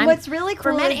heavily. And what's really cool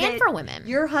for men is and that for women.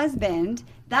 your husband,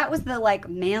 that was the like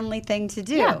manly thing to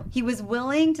do. Yeah. He was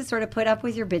willing to sort of put up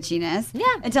with your bitchiness Yeah.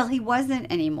 until he wasn't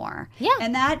anymore. Yeah.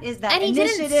 And that is that And he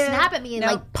initiative. didn't snap at me and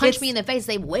No, like punch it's- me in the face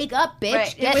and say, wake up, bitch.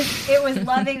 Right. It was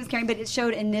loving, it was caring, but it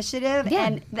showed initiative, Yeah.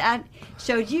 and that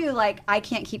showed you like I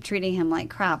can't keep treating him like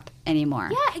crap anymore.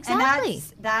 Yeah, exactly. And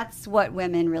that's what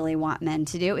women really want men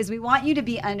to do. Is we want you to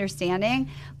be understanding,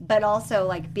 but also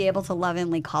like be able to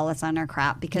lovingly call us on our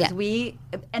crap, because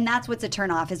Yeah. and that's what's a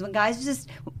turn off is when guys just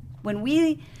when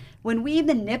we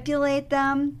manipulate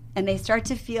them and they start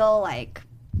to feel like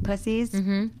pussies.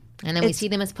 Mm-hmm. And then we see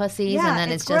them as pussies, and then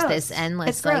it's just gross. this endless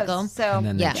It's gross. cycle. So and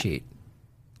then Yeah. they cheat.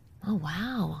 Oh,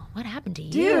 wow. What happened to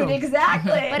you? dude, exactly.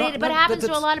 But it happens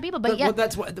to a lot of people. But yeah. Well,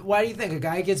 that's why do you think a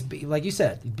guy gets like you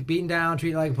said, beaten down,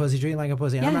 treated like a pussy, treated like a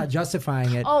pussy? And I'm not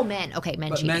justifying it. Oh, men. Okay,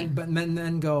 men cheating. but men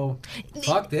then go,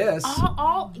 fuck this.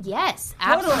 Yes,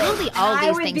 Totally. absolutely. All I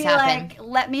these would things be happen. like,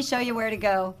 let me show you where to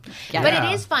go. But Yeah.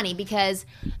 it is funny because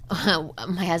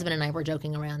my husband and I were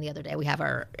joking around the other day. We have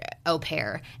our au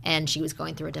pair, and she was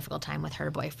going through a difficult time with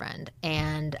her boyfriend.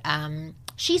 And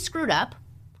she screwed up,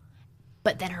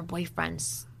 but then her boyfriend,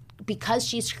 because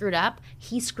she screwed up,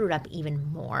 he screwed up even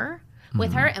more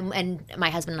with her. And my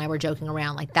husband and I were joking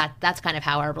around like that's kind of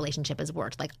how our relationship has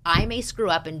worked. Like, I may screw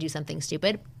up and do something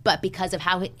stupid, but because of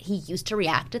how he used to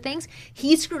react to things,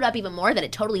 he screwed up even more, that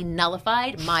it totally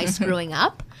nullified my screwing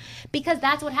up, because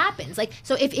that's what happens. Like,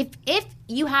 so if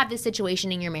you have this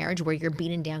situation in your marriage where you're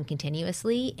beaten down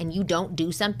continuously and you don't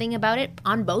do something about it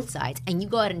on both sides, and you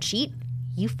go out and cheat,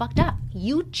 you fucked up.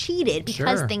 You cheated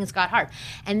because Sure. things got hard.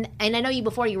 And I know you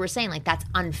before you were saying like that's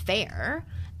unfair,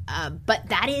 but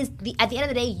that is at the end of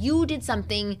the day, you did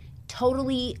something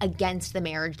totally against the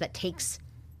marriage that takes,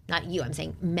 not you, I'm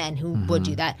saying men who would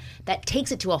do that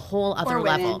takes it to a whole other Or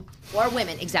level. women. Or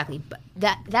women, exactly. But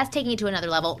that's taking it to another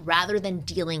level rather than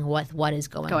dealing with what is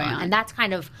going on. And that's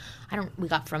kind of, we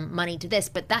got from money to this,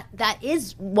 but that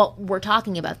is what we're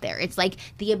talking about there. It's like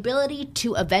the ability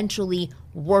to eventually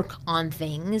work on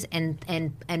things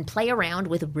and play around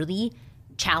with really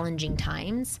challenging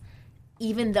times,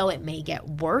 even though it may get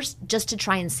worse, just to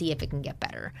try and see if it can get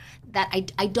better. That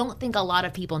I don't think a lot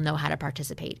of people know how to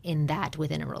participate in that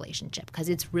within a relationship, because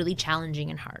it's really challenging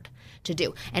and hard to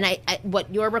do. And I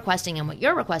what you're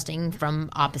requesting from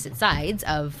opposite sides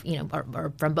of,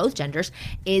 or from both genders,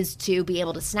 is to be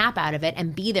able to snap out of it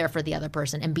and be there for the other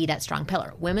person and be that strong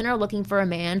pillar. Women are looking for a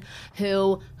man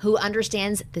who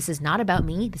understands, this is not about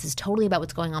me. This is totally about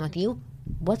what's going on with you.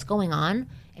 What's going on?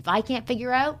 If I can't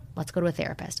figure out, let's go to a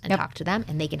therapist and talk to them,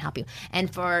 and they can help you.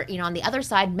 And for, on the other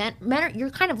side, men are, you're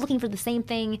kind of looking for the same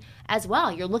thing as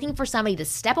well. You're looking for somebody to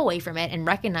step away from it and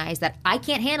recognize that I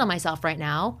can't handle myself right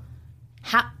now.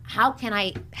 How can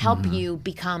I help you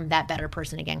become that better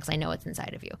person again? Because I know it's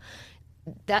inside of you.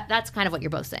 That's kind of what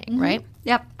you're both saying, right?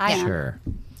 Yep, I am. Sure.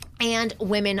 And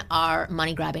women are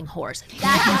money-grabbing whores.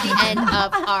 That is the end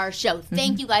of our show.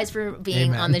 Thank you guys for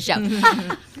being on the show.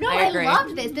 No, I agree.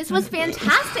 loved this. This was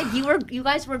fantastic. You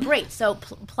guys were great. So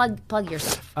plug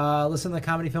yourself. Listen to the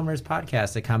Comedy Filmers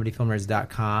podcast at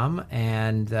comedyfilmers.com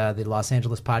and the Los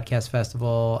Angeles Podcast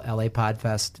Festival,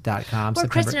 lapodfest.com. Where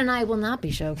Kristen and I will not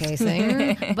be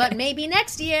showcasing, but maybe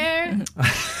next year.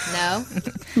 No?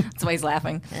 That's why he's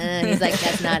laughing. He's like,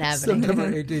 that's not happening.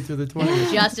 September 18th through the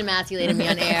 20th. Just emasculated me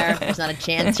on air. There's not a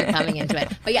chance you're coming into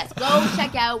it. But yes, go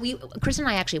check out. Kristen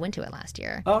and I actually went to it last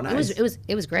year. Oh, nice.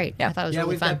 It was great. I thought it was really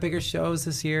we've fun. got bigger shows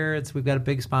this year. We've got a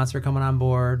big sponsor coming on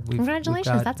board.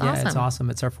 Congratulations, that's awesome. Yeah, it's awesome.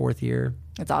 It's our 4th year.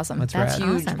 It's awesome. That's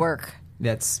huge awesome. work.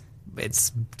 It's 10 I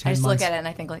just months. look at it and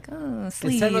I think like, oh,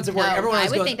 sleep. It's 10 months of work. No, Everyone I else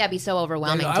would goes, think that'd be so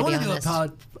overwhelming, I to be want to do a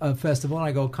honest. festival, and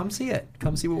I go, come see it.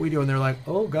 Come see what we do. And they're like,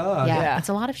 oh, God. Yeah, it's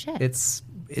a lot of shit. It's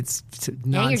and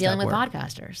you're dealing with work.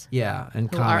 podcasters. Yeah,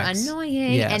 and Who comics. are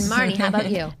annoying. Yes. And Marnie, how about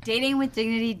you?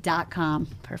 Datingwithdignity.com.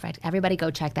 Perfect. Everybody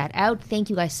go check that out. Thank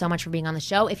you guys so much for being on the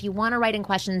show. If you want to write in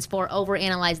questions for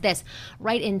Overanalyze This,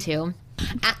 write into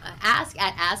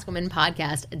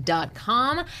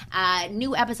ask@askwomenpodcast.com.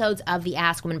 New episodes of the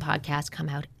Ask Women podcast come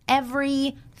out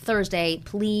every Thursday.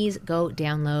 Please go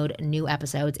download new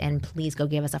episodes and please go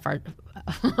give us a fart.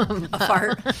 A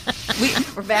fart.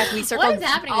 We're back. We circled What is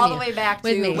happening all with the you? way back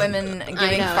With to me. women giving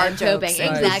I know, fart I'm jokes. coping.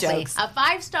 and Exactly. jokes. A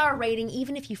 5-star rating.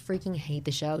 Even if you freaking hate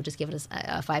the show, just give us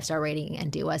a 5-star rating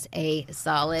and do us a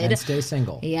solid. And stay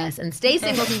single. Yes, and stay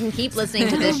single so you can keep listening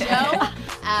to this show.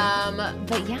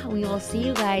 But yeah, we will see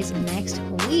you guys next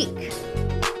week.